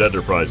Gilland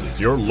Enterprises,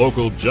 your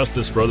local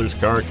Justice Brothers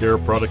Car Care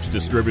Products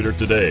distributor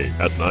today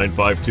at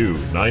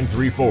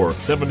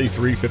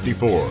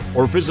 952-934-7354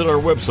 or visit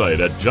our website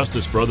at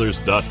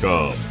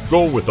justicebrothers.com.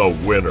 Go with a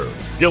winner.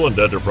 Gilland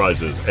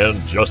Enterprises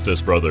and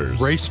Justice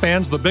Brothers. Race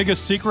fans, the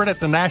biggest secret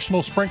at the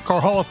National Sprint Car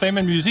Hall of Fame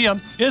and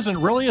Museum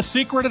isn't really a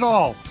secret at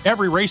all.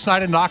 Every race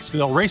night in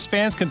Knoxville, race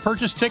fans can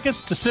purchase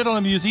tickets to sit on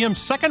the museum's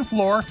second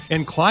floor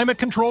in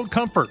climate-controlled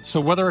comfort.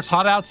 So whether it's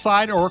hot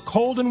outside or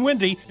cold and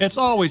windy, it's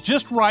always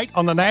just right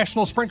on the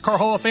National Sprint Car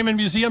Hall of Fame and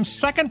Museum's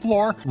second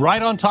floor, right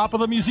right on top of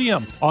the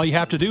museum. All you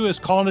have to do is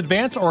call in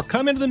advance or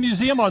come into the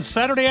museum on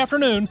Saturday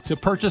afternoon to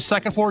purchase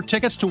second floor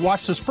tickets to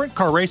watch the sprint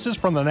car races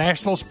from the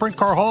National Sprint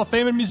Car Hall of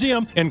Fame and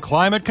Museum in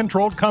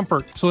climate-controlled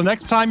comfort. So the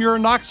next time you're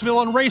in Knoxville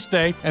on race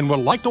day and would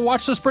like to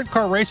watch the sprint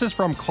car races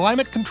from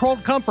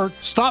climate-controlled comfort,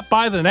 stop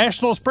by the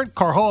National Sprint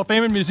Car Hall of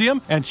Fame and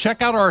Museum and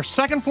check out our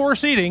second floor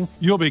seating.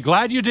 You'll be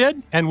glad you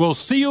did, and we'll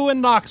see you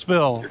in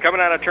Knoxville. You're coming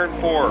out of turn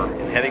 4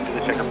 and heading to the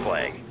checker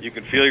flag. You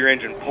can feel your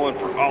engine pulling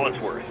for all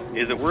it's worth.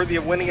 Is it worthy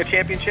of winning a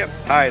championship?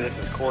 Hi, this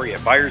is Corey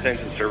at Byers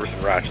Engine Service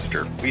in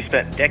Rochester. We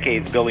spent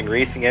decades building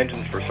racing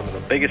engines for some of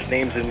the biggest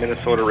names in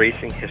Minnesota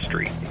racing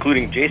history,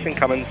 including Jason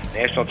Cummins'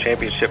 national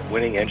championship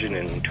winning engine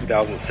in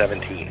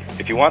 2017.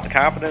 If you want the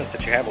confidence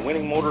that you have a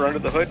winning motor under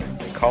the hood,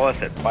 then call us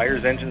at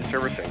Byers Engine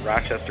Service in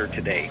Rochester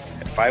today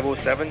at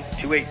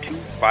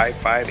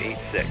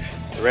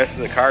 507-282-5586. The rest of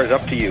the car is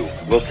up to you.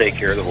 We'll take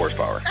care of the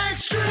horsepower.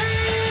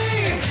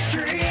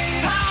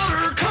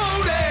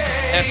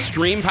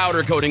 Extreme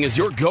Powder Coating is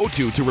your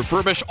go-to to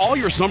refurbish all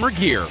your summer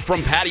gear.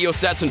 From patio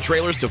sets and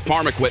trailers to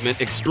farm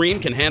equipment, Extreme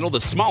can handle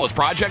the smallest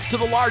projects to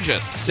the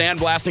largest.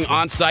 Sandblasting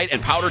on-site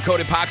and powder-coat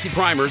epoxy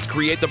primers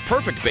create the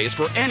perfect base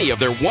for any of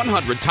their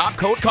 100 top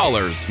coat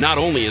colors. Not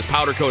only is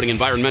powder coating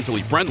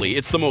environmentally friendly,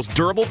 it's the most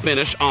durable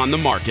finish on the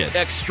market.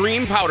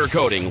 Extreme Powder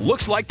Coating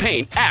looks like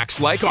paint, acts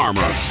like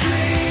armor.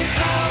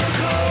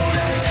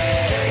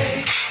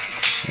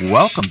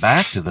 Welcome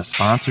back to the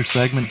sponsor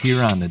segment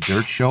here on The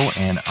Dirt Show,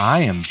 and I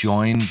am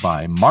joined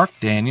by Mark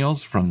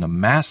Daniels from the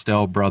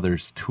Mastell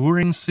Brothers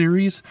Touring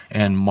Series.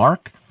 And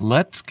Mark,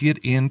 let's get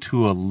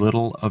into a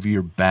little of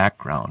your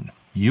background.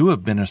 You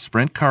have been a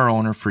sprint car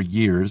owner for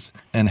years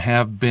and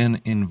have been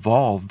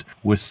involved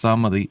with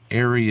some of the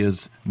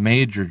area's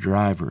major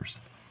drivers.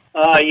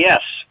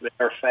 Yes.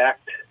 Matter of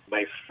fact,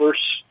 my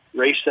first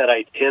race that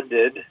I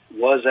attended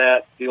was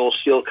at the old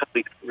Steele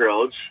County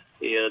grounds.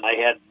 And I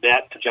had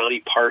met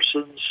Johnny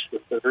Parsons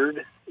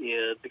III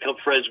and become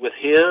friends with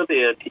him,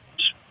 and he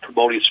was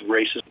promoting some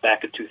races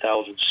back in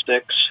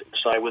 2006.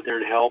 So I went there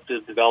and helped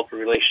and developed a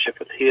relationship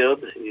with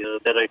him.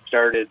 And then I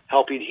started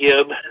helping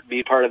him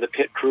be part of the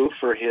pit crew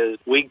for his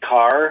wing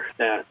car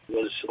that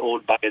was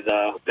owned by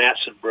the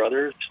Matson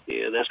brothers.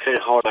 And that's kind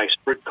of how my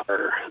sprint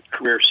car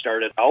career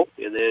started out.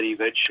 And then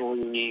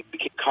eventually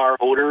became car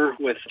owner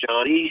with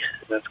Johnny.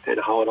 That's kind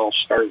of how it all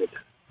started.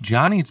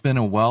 Johnny's been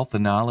a wealth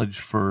of knowledge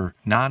for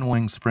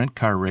non-wing sprint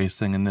car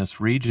racing in this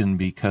region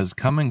because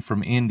coming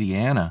from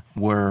Indiana,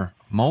 where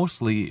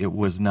mostly it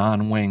was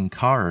non-wing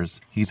cars,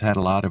 he's had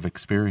a lot of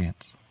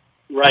experience.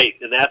 Right,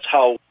 and that's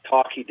how,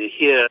 talking to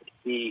him,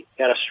 he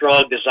had a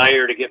strong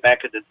desire to get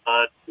back into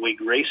non-wing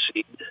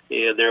racing,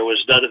 and there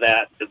was none of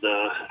that in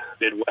the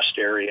Midwest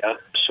area.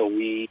 So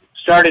we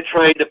started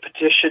trying to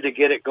petition to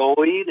get it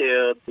going,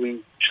 and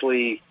we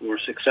actually were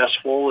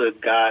successful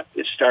and got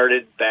it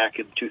started back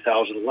in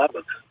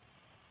 2011.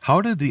 How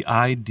did the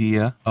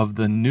idea of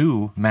the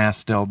new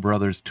Mastell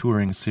Brothers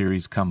Touring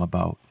Series come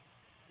about?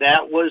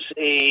 That was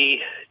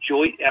a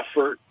joint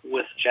effort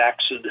with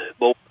Jackson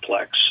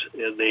Motorplex,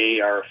 and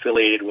they are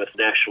affiliated with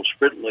National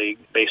Sprint League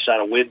based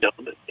out of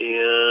Windham,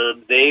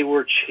 and they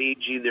were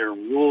changing their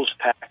rules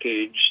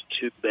package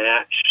to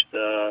match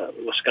the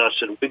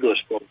Wisconsin Wingless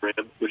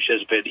program, which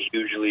has been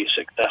hugely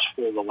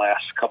successful in the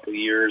last couple of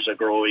years,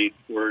 growing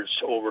where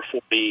it's over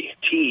 40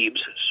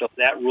 teams. So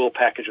that rule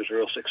package was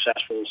real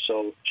successful.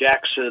 So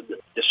Jackson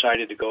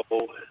decided to go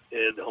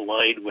and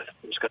align with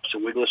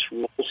Wisconsin Wingless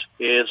rules,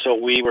 and so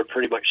we were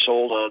pretty much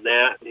sold on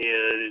that,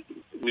 and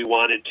we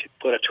wanted to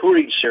put a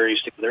touring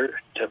series together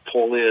to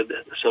pull in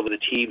some of the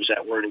teams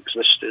that were in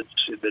existence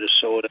in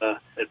Minnesota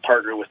and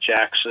partner with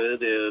Jackson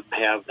and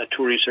have a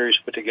touring series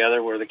put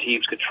together where the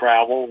teams could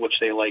travel, which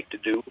they like to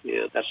do.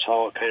 And that's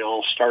how it kind of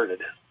all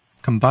started.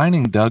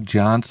 Combining Doug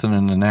Johnson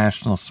and the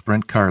National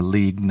Sprint Car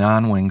League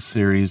non-wing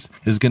series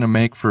is going to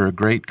make for a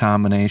great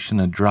combination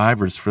of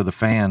drivers for the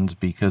fans,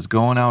 because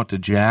going out to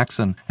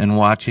Jackson and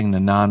watching the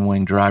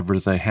non-wing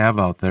drivers they have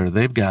out there,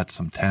 they've got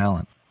some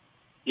talent.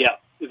 Yeah,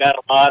 we've got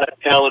a lot of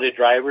talented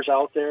drivers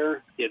out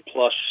there, and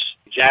plus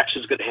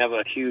Jackson's going to have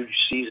a huge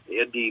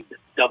season-ending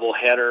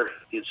doubleheader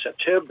in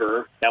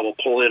September that will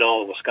pull in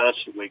all the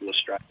Wisconsin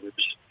wingless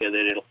drivers, and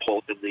then it'll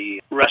pull in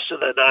the rest of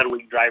the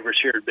non-wing drivers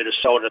here in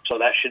Minnesota. So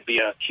that should be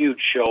a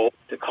huge show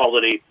to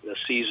culminate the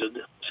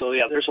season. So,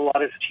 yeah, there's a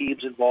lot of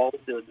teams involved,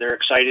 and they're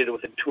excited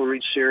with the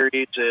touring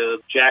series,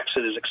 and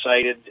Jackson is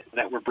excited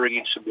that we're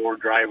bringing some more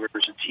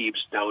drivers and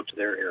teams down to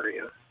their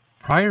area.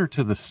 Prior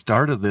to the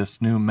start of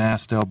this new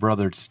Mastell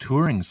Brothers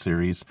Touring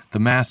Series, the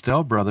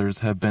Mastell Brothers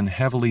have been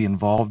heavily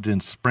involved in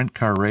sprint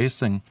car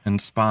racing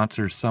and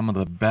sponsor some of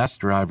the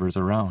best drivers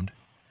around.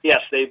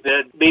 Yes, they've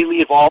been mainly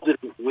involved in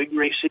wing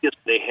racing.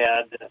 They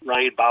had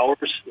Ryan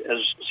Bowers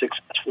as a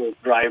successful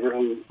driver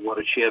who won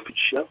a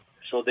championship.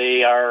 So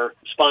they are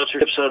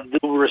sponsorships on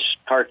numerous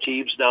car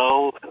teams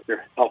now.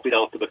 They're helping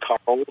out the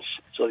McCarls.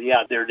 So,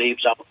 yeah, their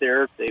name's out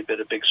there. They've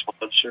been a big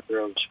sponsor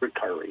of sprint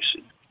car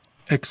racing.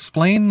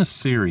 Explain the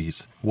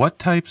series. What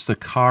types of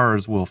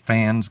cars will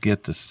fans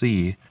get to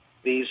see?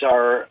 These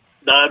are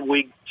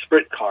non-wing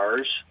sprint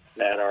cars,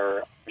 that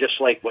are just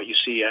like what you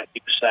see at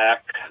USAC,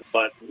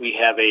 but we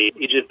have a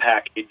engine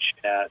package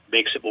that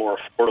makes it more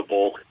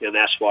affordable, and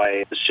that's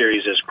why the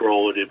series has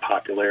grown in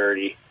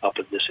popularity up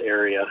in this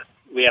area.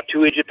 We have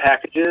 2 engine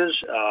packages.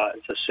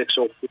 It's a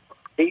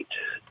 6048,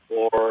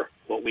 or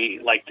what we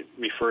like to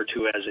refer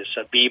to as it's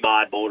a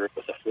B-mod motor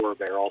with a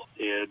 4-barrel,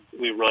 and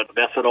we run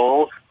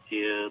methanol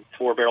and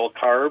 4-barrel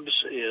carbs,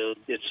 and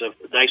it's a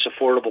nice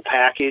affordable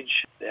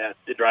package that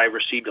the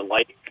drivers seem to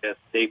like.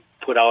 They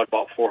put out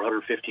about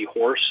 450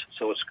 horse,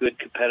 so it's good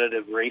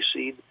competitive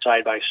racing,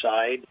 side by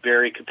side,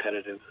 very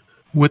competitive.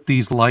 With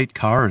these light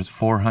cars,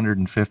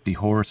 450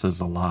 horse is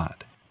a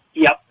lot.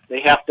 Yep,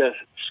 they have to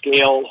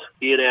scale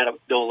being at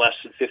no less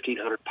than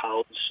 1,500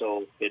 pounds,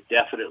 so it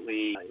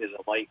definitely is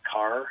a light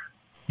car.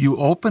 You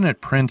open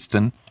at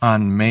Princeton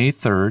on May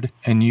 3rd,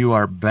 and you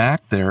are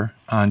back there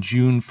on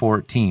June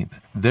 14th.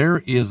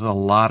 There is a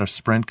lot of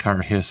sprint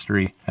car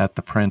history at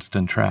the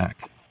Princeton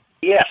track.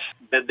 Yes,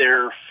 been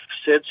there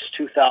since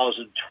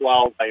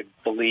 2012, I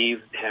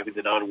believe, having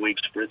the non-wing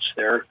sprints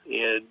there.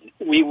 And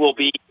we will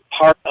be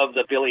part of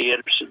the Billy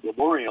Anderson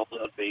Memorial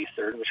on May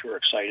 3rd, which we're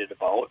excited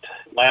about.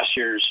 Last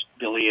year's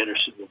Billy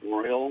Anderson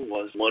Memorial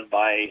was won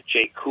by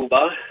Jake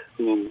Kuba,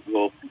 who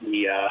will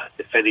be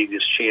defending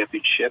his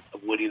championship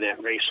of winning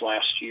that race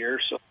last year.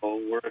 So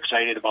we're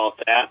excited about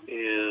that,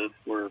 and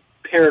we're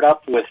paired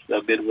up with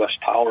the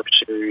Midwest Power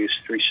Series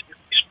 360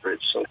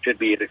 sprints, so it should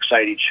be an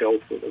exciting show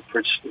for the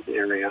Princeton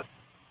area.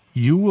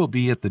 You will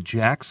be at the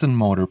Jackson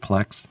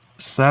Motorplex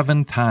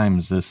 7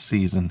 times this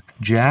season.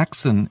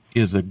 Jackson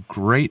is a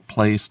great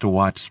place to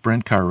watch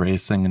sprint car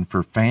racing, and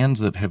for fans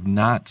that have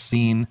not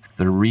seen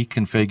the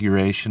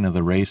reconfiguration of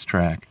the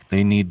racetrack,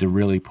 they need to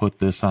really put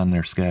this on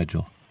their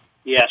schedule.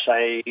 Yes,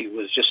 I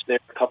was just there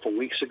a couple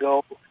weeks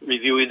ago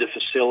reviewing the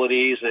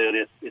facilities,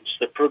 and it's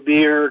the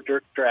premier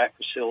dirt track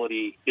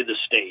facility in the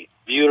state.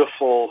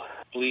 Beautiful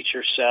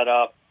bleacher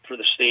setup for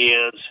the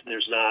stands.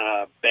 There's not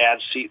a bad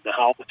seat in the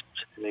house.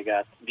 They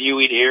got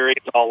viewing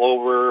areas all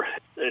over.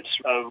 It's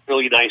a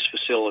really nice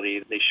facility.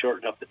 They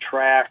shortened up the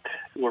track.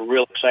 We're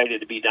real excited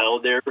to be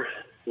down there.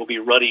 We'll be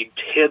running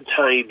 10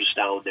 times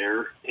down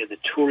there, and the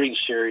touring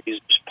series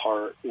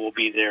part will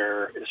be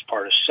there as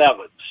part of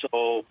 7.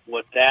 So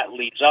what that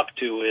leads up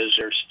to is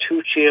there's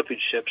 2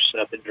 championships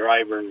that the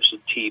drivers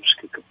and teams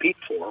can compete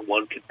for.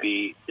 One could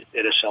be the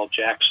NSL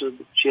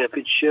Jackson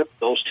Championship,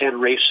 those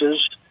 10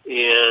 races,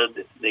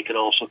 and they can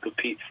also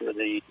compete for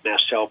the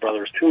Mastel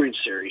Brothers Touring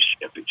Series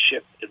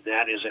Championship, and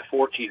that is a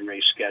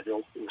 14-race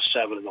schedule with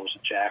 7 of those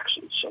at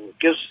Jackson. So it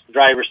gives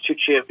drivers 2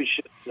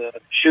 championships to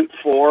shoot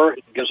for.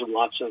 It gives them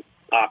lots of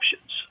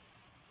options.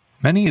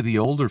 Many of the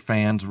older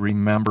fans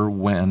remember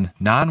when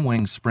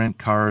non-wing sprint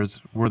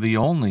cars were the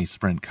only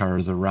sprint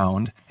cars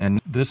around,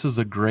 and this is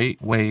a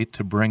great way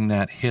to bring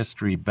that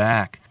history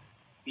back.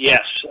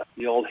 Yes,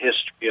 the old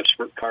history of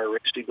sprint car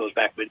racing goes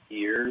back many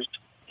years.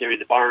 During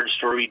the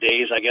barnstorming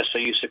days, I guess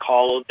they used to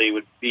call them, they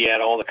would be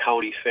at all the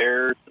county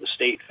fairs, the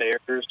state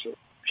fairs.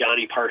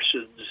 Johnny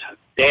Parsons'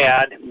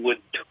 dad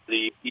went to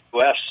the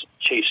U.S.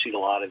 chasing a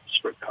lot of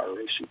sprint car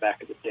racing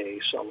back in the day.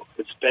 So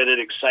it's been an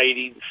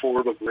exciting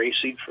form of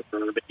racing for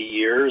many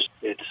years.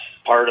 It's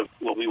part of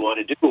what we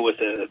want to do with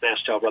the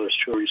Mastel Brothers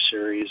Touring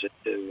Series, and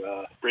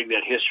to bring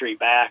that history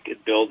back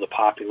and build the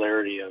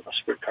popularity of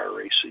sprint car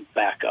racing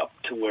back up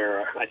to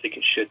where I think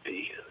it should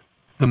be.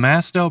 The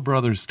Mastel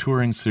Brothers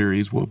Touring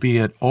Series will be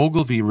at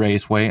Ogilvie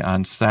Raceway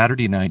on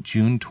Saturday night,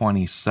 June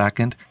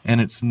 22nd,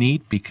 and it's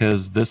neat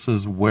because this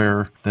is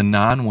where the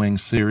non-wing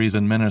series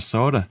in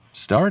Minnesota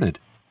started.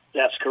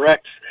 That's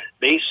correct.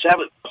 May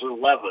 7th,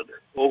 2011,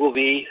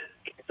 Ogilvie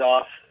kicked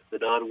off the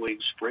non-wing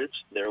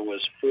sprints. There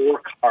was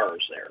 4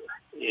 cars there,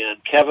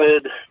 and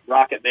Kevin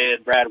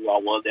Rocketman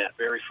Bradwell won that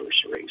very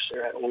first race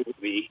there at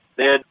Ogilvie.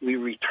 Then we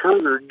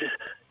returned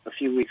a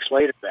few weeks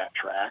later that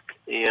track,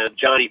 and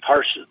Johnny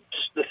Parsons,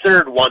 the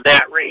third, won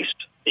that race,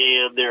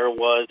 and there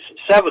was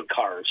 7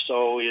 cars.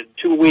 So in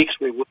 2 weeks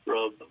we went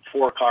from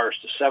 4 cars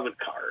to 7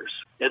 cars.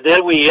 And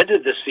then we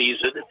ended the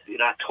season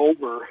in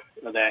October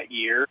of that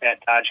year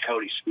at Dodge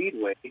County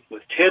Speedway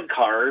with 10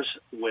 cars,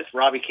 with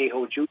Robbie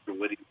Cahoe Jr.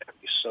 winning that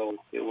race. So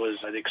it was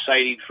an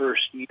exciting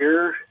first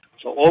year.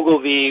 So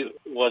Ogilvie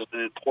was an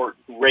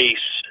important race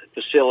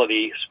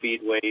facility,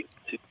 speedway,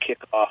 to kick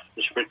off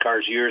the sprint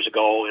cars years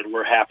ago, and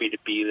we're happy to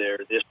be there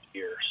this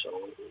year. So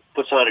it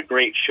puts on a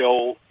great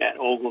show at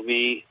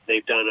Ogilvie.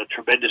 They've done a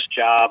tremendous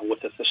job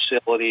with the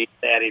facility,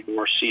 adding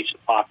more seats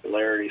and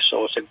popularity.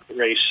 So it's a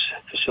race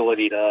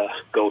facility to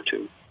go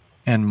to.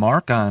 And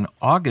Mark, on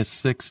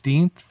August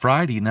 16th,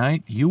 Friday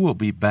night, you will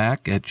be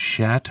back at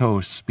Chateau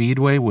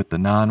Speedway with the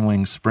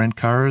non-wing sprint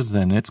cars,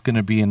 and it's going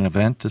to be an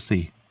event to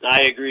see.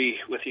 I agree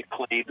with you,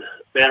 Clayton.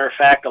 Matter of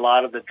fact, a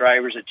lot of the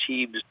drivers and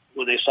teams,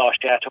 when they saw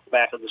Chateau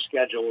back on the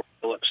schedule, were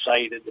real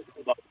excited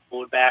about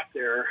going back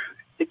there.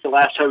 I think the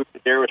last time we were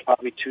there was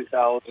probably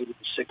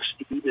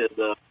 2016, and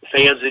the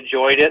fans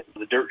enjoyed it.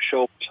 The dirt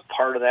show was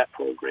part of that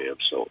program.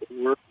 So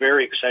we're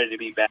very excited to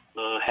be back.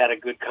 Had a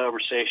good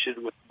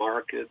conversation with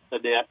Mark and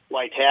Annette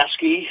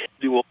Lytaski,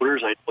 new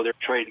owners. I know they're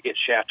trying to get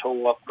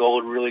Chateau up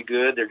going really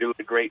good. They're doing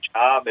a great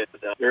job, and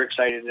they're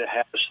excited to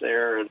have us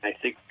there. And I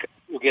think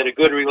we'll get a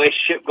good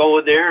relationship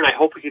going there, and I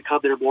hope we can come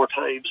there more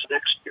times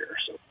next year.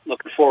 So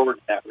looking forward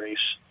to that race.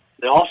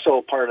 And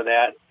also part of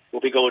that,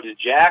 we'll be going to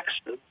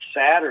Jackson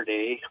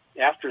Saturday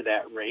after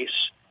that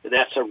race, and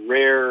that's a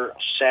rare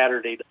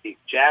Saturday night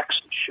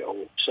Jackson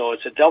show. So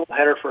it's a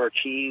doubleheader for our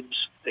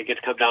teams. They get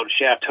to come down to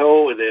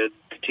Chateau and then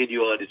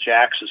continue on to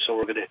Jackson. So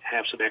we're going to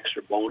have some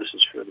extra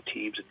bonuses for the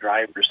teams and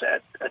drivers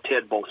that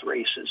attend both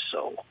races.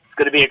 So it's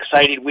going to be an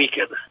exciting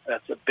weekend.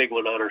 That's a big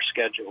one on our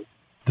schedule.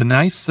 The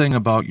nice thing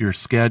about your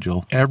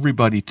schedule,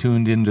 everybody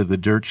tuned into the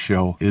Dirt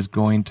Show is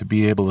going to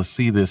be able to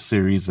see this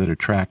series at a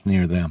track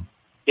near them.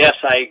 Yes,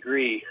 I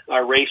agree.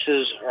 Our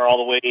races are all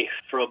the way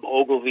from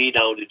Ogilvie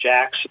down to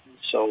Jackson,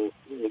 so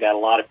we got a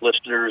lot of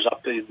listeners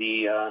up in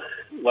the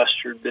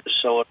western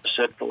Minnesota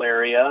central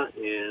area,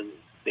 and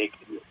they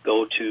can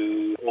go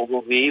to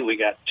Ogilvie. We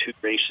got 2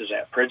 races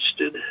at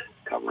Princeton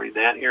covering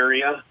that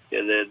area,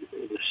 and then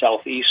in the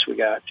southeast we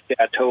got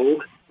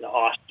Chateau, the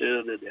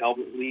Austin and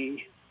Albert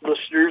Lee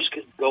listeners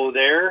can go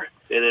there,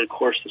 and then of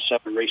course the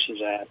 7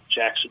 races at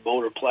Jackson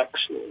Motorplex.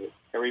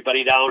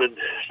 Everybody down in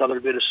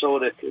southern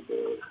Minnesota can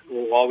go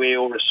all the way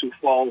over to Sioux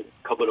Falls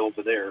coming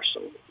over there.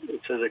 So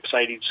it's an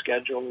exciting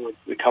schedule.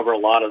 We cover a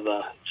lot of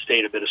the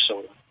state of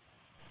Minnesota.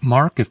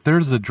 Mark, if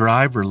there's a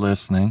driver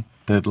listening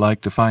that'd like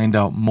to find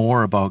out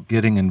more about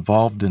getting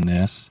involved in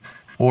this,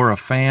 or a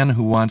fan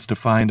who wants to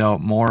find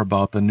out more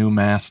about the new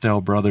Mastel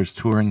Brothers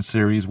Touring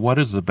Series, what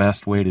is the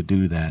best way to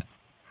do that?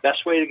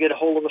 Best way to get a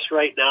hold of us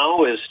right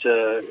now is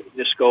to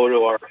just go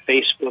to our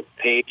Facebook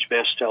page,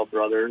 Mastel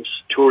Brothers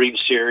Touring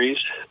Series.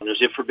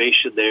 There's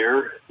information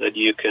there, and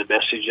you can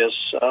message us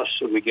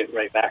and we get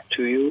right back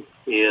to you.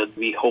 And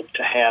we hope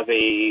to have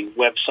a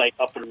website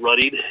up and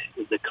running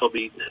in the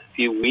coming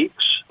few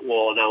weeks.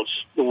 We'll announce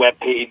the web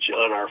page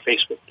on our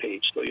Facebook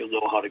page, so you'll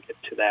know how to get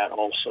to that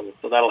also.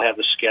 So that'll have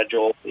the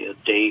schedule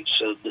and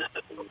dates and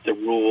the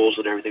rules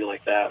and everything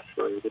like that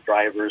for the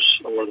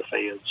drivers or the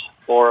fans.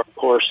 Or, of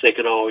course, they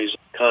can always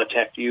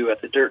contact you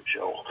at the Dirt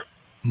Show.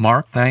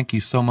 Mark, thank you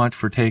so much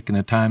for taking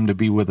the time to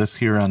be with us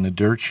here on the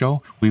Dirt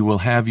Show. We will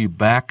have you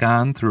back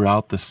on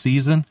throughout the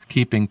season,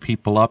 keeping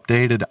people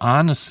updated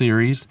on the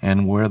series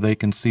and where they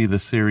can see the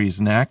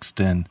series next,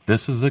 and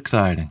this is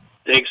exciting.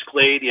 Thanks,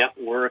 Clay. Yep,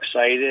 we're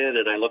excited,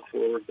 and I look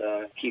forward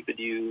to keeping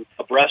you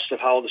abreast of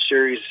how the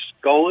series is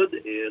going,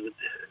 and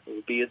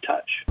we'll be in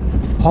touch.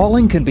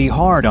 Hauling can be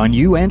hard on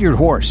you and your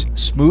horse.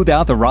 Smooth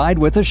out the ride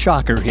with a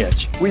shocker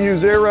hitch. We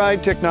use Air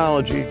Ride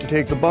technology to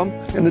take the bump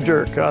and the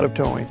jerk out of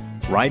towing.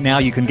 Right now,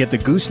 you can get the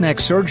Gooseneck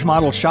Surge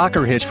Model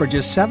shocker hitch for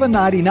just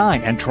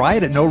 $7.99 and try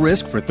it at no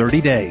risk for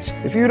 30 days.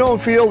 If you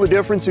don't feel the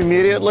difference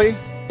immediately,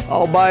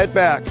 I'll buy it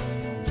back.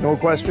 No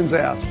questions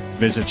asked.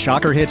 Visit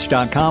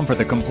ShockerHitch.com for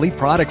the complete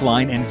product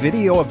line and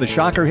video of the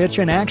shocker hitch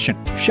in action.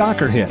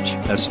 Shocker Hitch,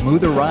 a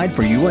smoother ride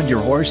for you and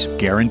your horse,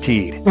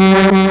 guaranteed.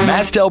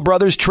 Mastel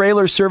Brothers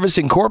Trailer Service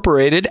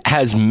Incorporated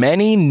has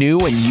many new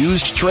and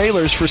used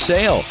trailers for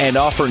sale and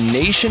offer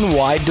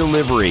nationwide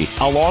delivery,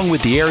 along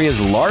with the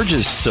area's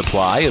largest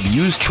supply of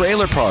used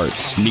trailer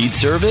parts. Need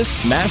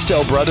service?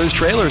 Mastel Brothers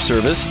Trailer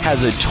Service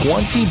has a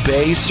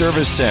 20-bay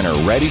service center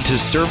ready to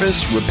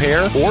service,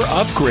 repair, or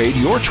upgrade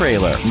your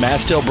trailer.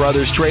 Mastel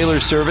Brothers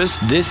Trailer Service,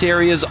 this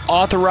area's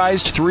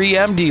authorized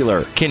 3M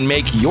dealer, can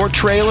make your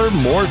trailer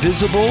more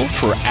visible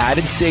for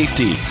added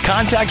safety.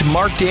 Contact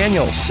Mark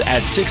Daniels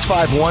at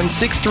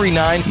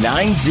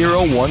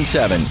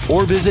 651-639-9017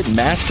 or visit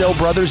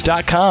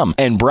MastelBrothers.com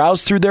and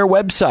browse through their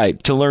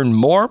website to learn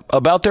more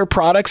about their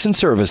products and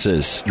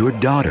services. Your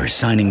daughter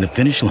signing the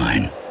finish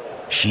line.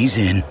 She's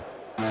in.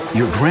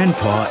 Your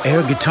grandpa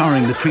air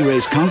guitaring the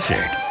pre-race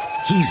concert.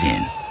 He's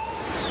in.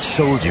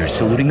 Soldiers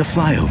saluting the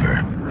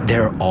flyover.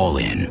 They're all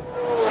in.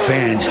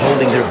 Fans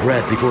holding their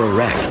breath before a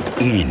wreck.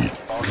 In.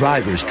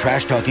 Drivers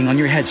trash-talking on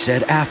your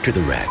headset after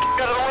the wreck.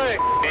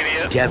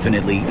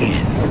 Definitely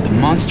in. The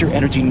Monster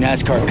Energy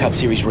NASCAR Cup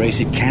Series race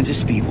at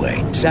Kansas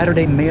Speedway.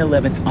 Saturday, May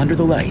 11th, under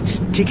the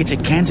lights. Tickets at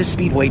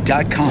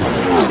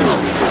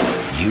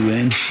KansasSpeedway.com. You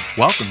in?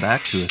 Welcome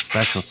back to a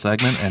special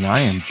segment, and I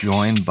am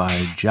joined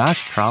by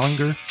Josh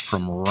Trollinger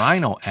from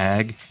Rhino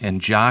Ag.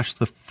 And Josh,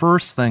 the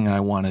first thing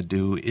I want to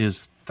do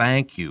is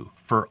thank you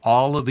for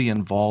all of the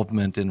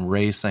involvement in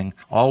racing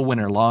all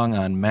winter long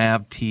on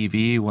MAV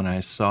TV when I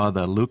saw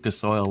the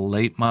Lucas Oil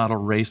late model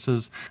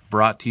races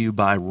brought to you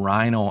by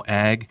Rhino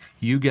Ag.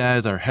 You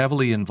guys are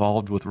heavily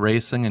involved with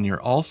racing, and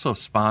you're also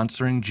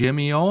sponsoring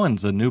Jimmy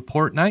Owens, a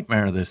Newport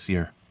Nightmare this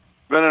year.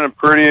 It's been a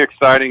pretty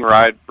exciting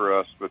ride for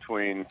us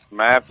between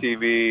MAV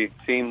TV,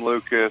 Team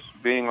Lucas,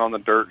 being on the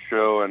Dirt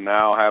Show, and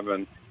now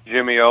having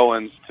Jimmy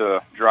Owens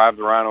to drive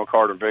the Rhino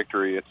car to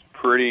victory. It's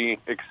pretty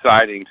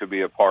exciting to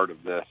be a part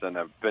of this, and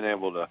I've been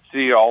able to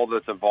see all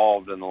that's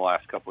evolved in the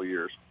last couple of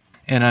years.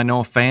 And I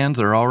know fans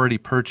are already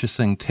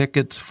purchasing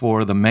tickets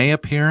for the May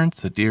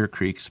appearance at Deer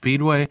Creek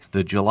Speedway,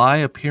 the July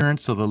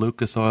appearance of the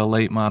Lucas Oil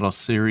Late Model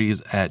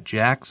Series at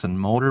Jackson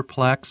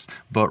Motorplex.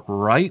 But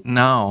right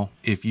now,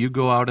 if you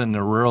go out in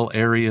the rural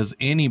areas,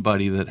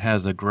 anybody that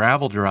has a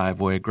gravel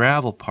driveway,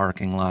 gravel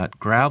parking lot,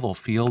 gravel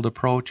field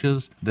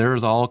approaches,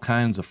 there's all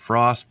kinds of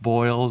frost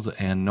boils,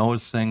 and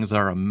those things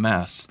are a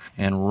mess.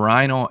 And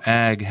Rhino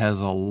Ag has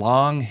a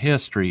long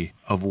history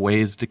of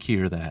ways to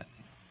cure that.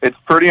 It's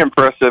pretty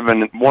impressive,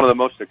 and one of the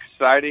most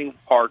exciting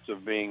parts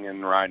of being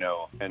in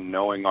Rhino and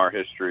knowing our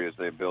history is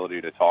the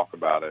ability to talk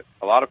about it.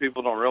 A lot of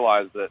people don't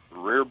realize that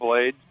rear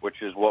blades,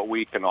 which is what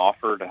we can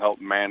offer to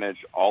help manage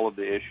all of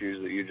the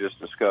issues that you just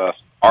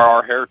discussed, are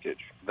our heritage.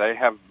 They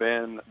have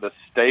been the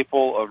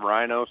staple of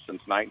Rhino since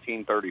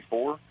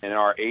 1934. In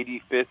our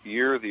 85th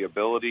year, the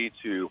ability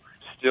to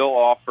still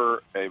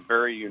offer a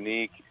very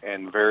unique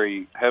and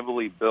very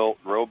heavily built,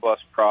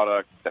 robust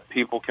product that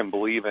people can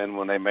believe in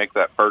when they make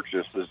that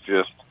purchase is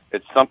just,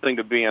 it's something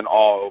to be in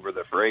awe over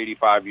that for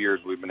 85 years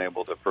we've been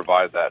able to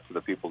provide that to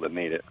the people that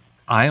need it.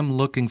 I am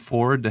looking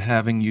forward to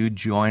having you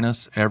join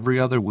us every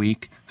other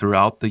week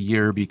throughout the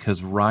year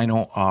because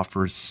Rhino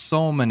offers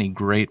so many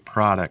great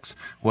products.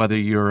 Whether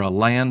you're a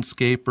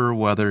landscaper,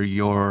 whether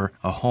you're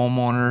a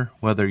homeowner,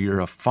 whether you're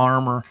a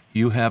farmer,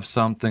 you have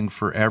something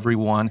for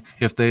everyone.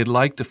 If they'd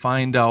like to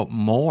find out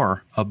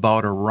more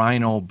about a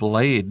Rhino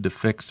blade to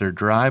fix their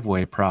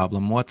driveway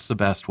problem, what's the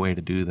best way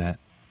to do that?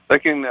 They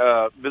can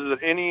visit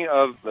any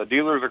of the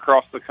dealers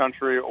across the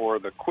country, or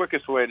the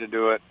quickest way to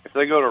do it, if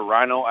they go to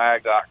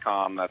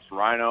rhinoag.com, that's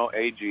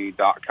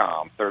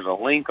rhinoag.com. There's a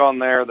link on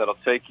there that'll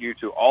take you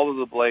to all of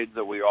the blades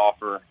that we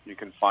offer. You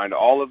can find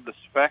all of the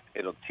specs.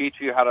 It'll teach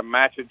you how to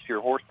match it to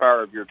your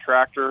horsepower of your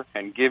tractor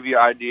and give you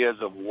ideas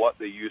of what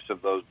the use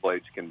of those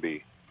blades can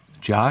be.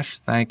 Josh,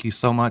 thank you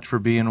so much for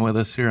being with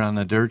us here on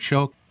the Dirt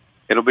Show.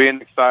 It'll be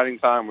an exciting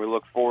time. We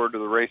look forward to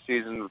the race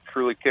season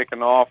truly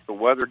kicking off, the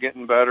weather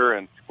getting better,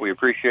 and we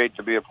appreciate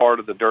to be a part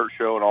of the Dirt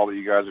Show and all that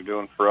you guys are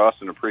doing for us,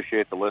 and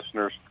appreciate the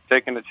listeners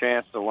taking the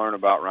chance to learn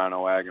about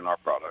Rhino Ag and our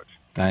products.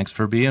 Thanks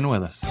for being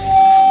with us.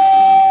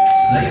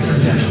 Ladies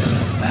and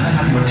gentlemen, may I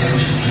have your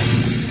attention,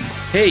 please?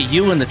 Hey,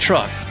 you in the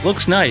truck.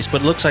 Looks nice,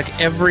 but looks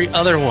like every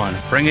other one.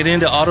 Bring it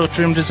into Auto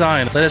Trim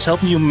Design. Let us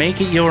help you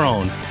make it your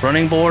own.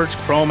 Running boards,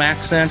 chrome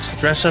accents,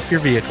 dress up your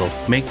vehicle.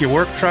 Make your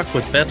work truck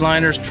with bed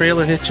liners,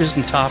 trailer hitches,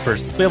 and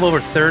toppers. We have over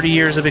 30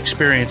 years of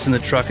experience in the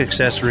truck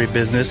accessory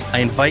business. I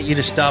invite you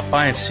to stop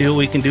by and see what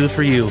we can do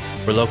for you.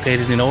 We're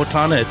located in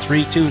Owatonna at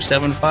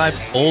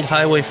 3275 Old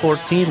Highway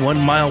 14, 1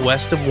 mile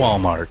west of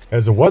Walmart.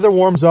 As the weather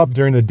warms up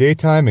during the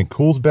daytime and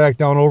cools back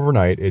down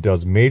overnight, it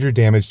does major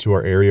damage to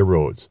our area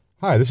roads.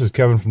 Hi, this is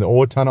Kevin from the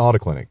Owatonna Auto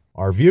Clinic.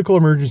 Our vehicle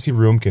emergency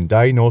room can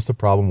diagnose the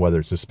problem, whether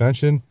it's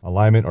suspension,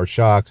 alignment, or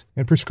shocks,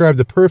 and prescribe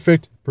the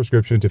perfect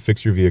prescription to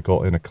fix your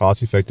vehicle in a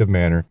cost-effective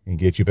manner and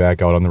get you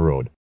back out on the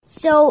road.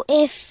 So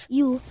if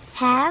you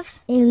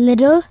have a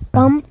little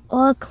bump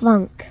or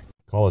clunk,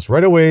 call us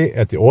right away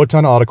at the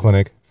Owatonna Auto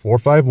Clinic,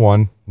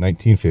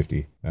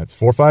 451-1950. That's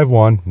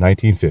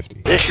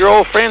 451-1950. This your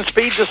old friend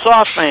Speed the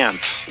Sauce Man.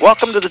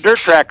 Welcome to the Dirt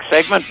Track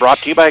segment brought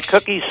to you by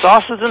Cookies,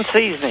 Sauces, and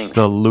Seasonings.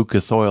 The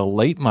Lucas Oil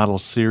Late Model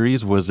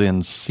Series was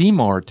in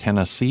Seymour,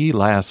 Tennessee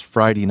last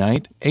Friday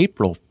night,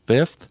 April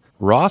 5th.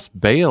 Ross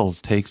Bales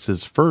takes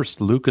his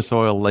first Lucas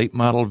Oil Late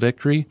Model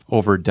victory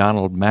over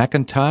Donald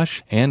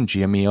McIntosh and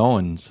Jimmy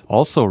Owens.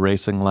 Also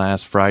racing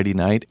last Friday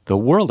night, the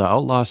World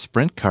Outlaw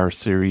Sprint Car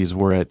Series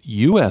were at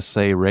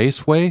USA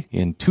Raceway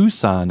in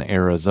Tucson,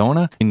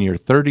 Arizona. In your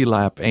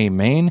 30-lap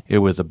A-Main, it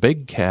was a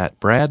big cat,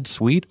 Brad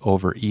Sweet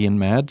over Ian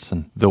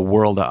Madsen. The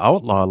World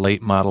Outlaw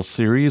Late Model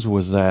Series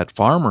was at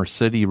Farmer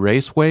City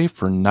Raceway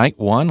for night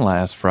one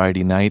last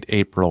Friday night,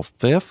 April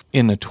 5th.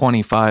 In the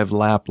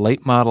 25-lap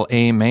Late Model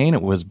A-Main,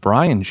 it was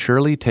Brian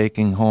Shirley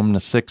taking home the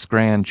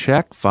 $6,000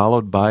 check,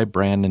 followed by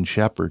Brandon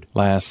Shepard.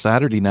 Last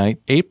Saturday night,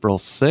 April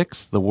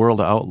 6th, the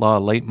World Outlaw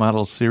Late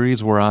Model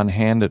Series were on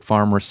hand at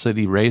Farmer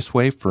City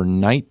Raceway for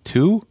night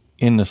two.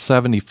 In the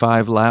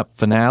 75-lap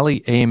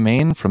finale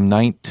A-Main from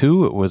night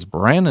two, it was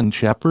Brandon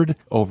Shepard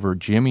over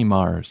Jimmy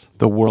Mars.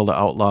 The World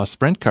Outlaw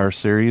Sprint Car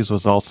Series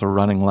was also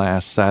running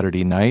last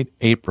Saturday night,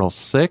 April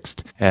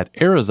 6th, at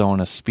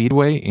Arizona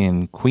Speedway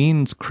in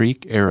Queens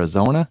Creek,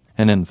 Arizona.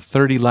 And in the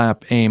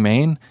 30-lap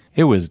A-Main,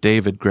 it was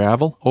David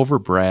Gravel over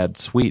Brad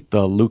Sweet.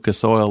 The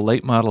Lucas Oil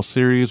Late Model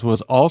Series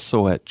was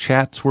also at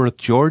Chatsworth,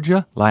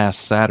 Georgia,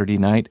 last Saturday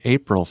night,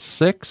 April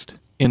 6th.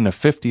 In the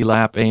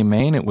 50-lap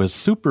A-Main, it was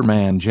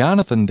Superman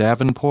Jonathan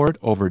Davenport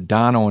over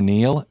Don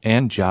O'Neill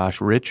and Josh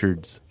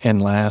Richards.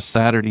 And last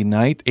Saturday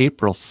night,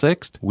 April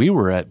 6th, we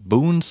were at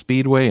Boone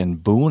Speedway in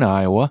Boone,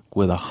 Iowa,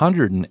 with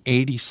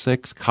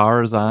 186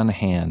 cars on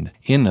hand.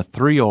 In the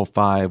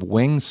 305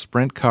 Wings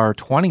Sprint Car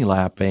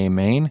 20-lap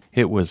A-Main,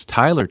 it was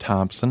Tyler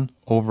Thompson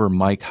over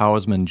Mike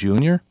Hausman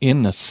Jr.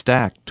 In the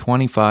stacked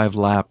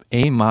 25-lap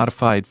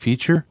A-Modified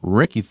feature,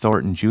 Ricky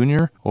Thornton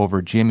Jr.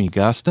 over Jimmy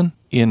Gustin.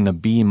 In the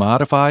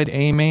B-Modified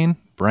A-Main,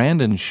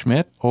 Brandon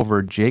Schmidt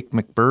over Jake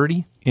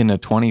McBurdy. In the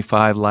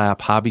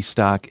 25-lap hobby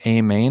stock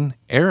A-Main,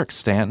 Eric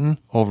Stanton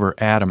over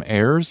Adam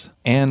Ayers.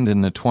 And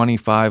in the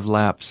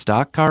 25-lap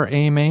stock car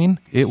A-Main,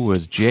 it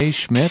was Jay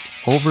Schmidt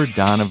over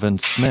Donovan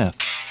Smith.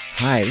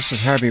 Hi, this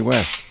is Harvey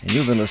West, and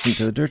you've been listening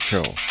to The Dirt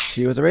Show.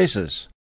 See you at the races.